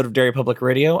this episode of Derry Public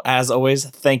Radio. As always,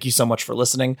 thank you so much for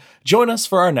listening. Join us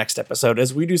for our next episode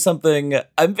as we do something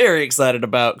I'm very excited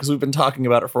about because we've been talking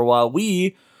about it for a while.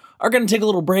 We are going to take a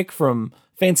little break from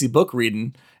fancy book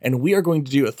reading, and we are going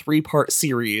to do a 3-part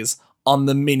series on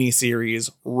the mini-series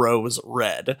Rose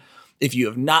Red. If you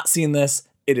have not seen this,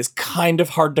 it is kind of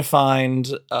hard to find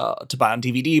to buy on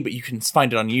DVD, but you can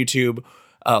find it on YouTube.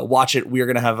 Watch it. We are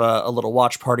going to have a little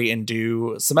watch party and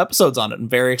do some episodes on it. I'm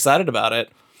very excited about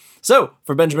it. So,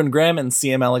 for Benjamin Graham and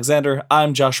CM Alexander,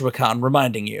 I'm Joshua Kahn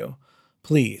reminding you,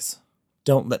 please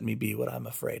don't let me be what I'm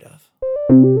afraid of.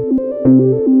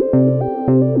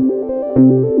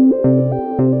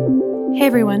 Hey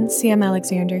everyone, Sam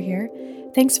Alexander here.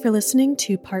 Thanks for listening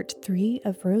to part 3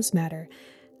 of Rose Matter.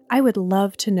 I would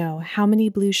love to know how many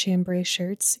blue chambray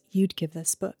shirts you'd give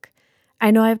this book. I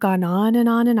know I've gone on and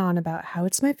on and on about how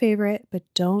it's my favorite, but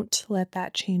don't let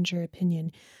that change your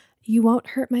opinion. You won't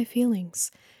hurt my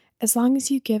feelings. As long as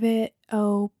you give it,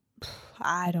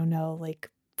 I don't know,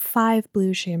 like 5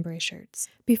 blue chambray shirts.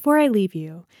 Before I leave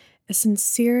you, a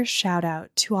sincere shout out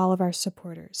to all of our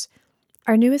supporters.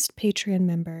 Our newest Patreon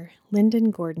member, Lyndon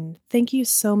Gordon, thank you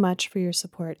so much for your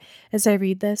support. As I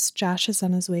read this, Josh is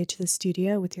on his way to the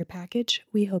studio with your package.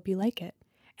 We hope you like it.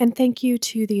 And thank you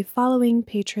to the following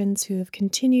patrons who have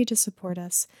continued to support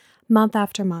us month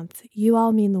after month. You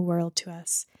all mean the world to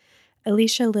us.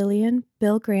 Alicia Lillian,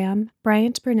 Bill Graham,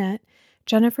 Bryant Burnett,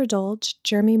 Jennifer Dolge,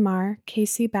 Jeremy Marr,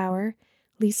 Casey Bauer,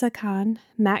 Lisa Kahn,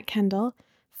 Matt Kendall,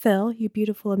 Phil, you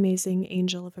beautiful, amazing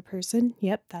angel of a person.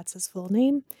 Yep, that's his full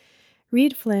name.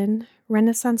 Reed Flynn,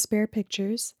 Renaissance Bear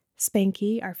Pictures,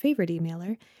 Spanky, our favorite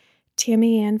emailer,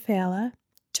 Tammy Ann Fayella,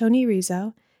 Tony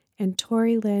Rizzo, and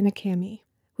Tori Lynn Akami.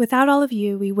 Without all of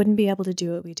you, we wouldn't be able to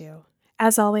do what we do.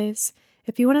 As always,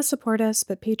 if you want to support us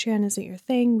but Patreon isn't your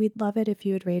thing, we'd love it if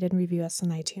you would rate and review us on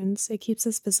iTunes. It keeps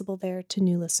us visible there to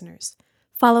new listeners.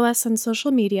 Follow us on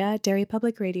social media at Derry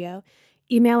Public Radio.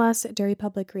 Email us at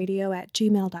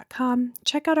derrypublicradio@gmail.com.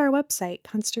 Check out our website,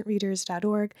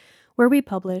 constantreaders.org, where we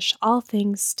publish all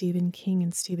things Stephen King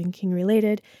and Stephen King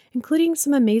related, including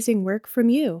some amazing work from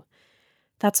you.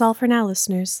 That's all for now,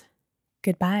 listeners.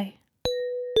 Goodbye.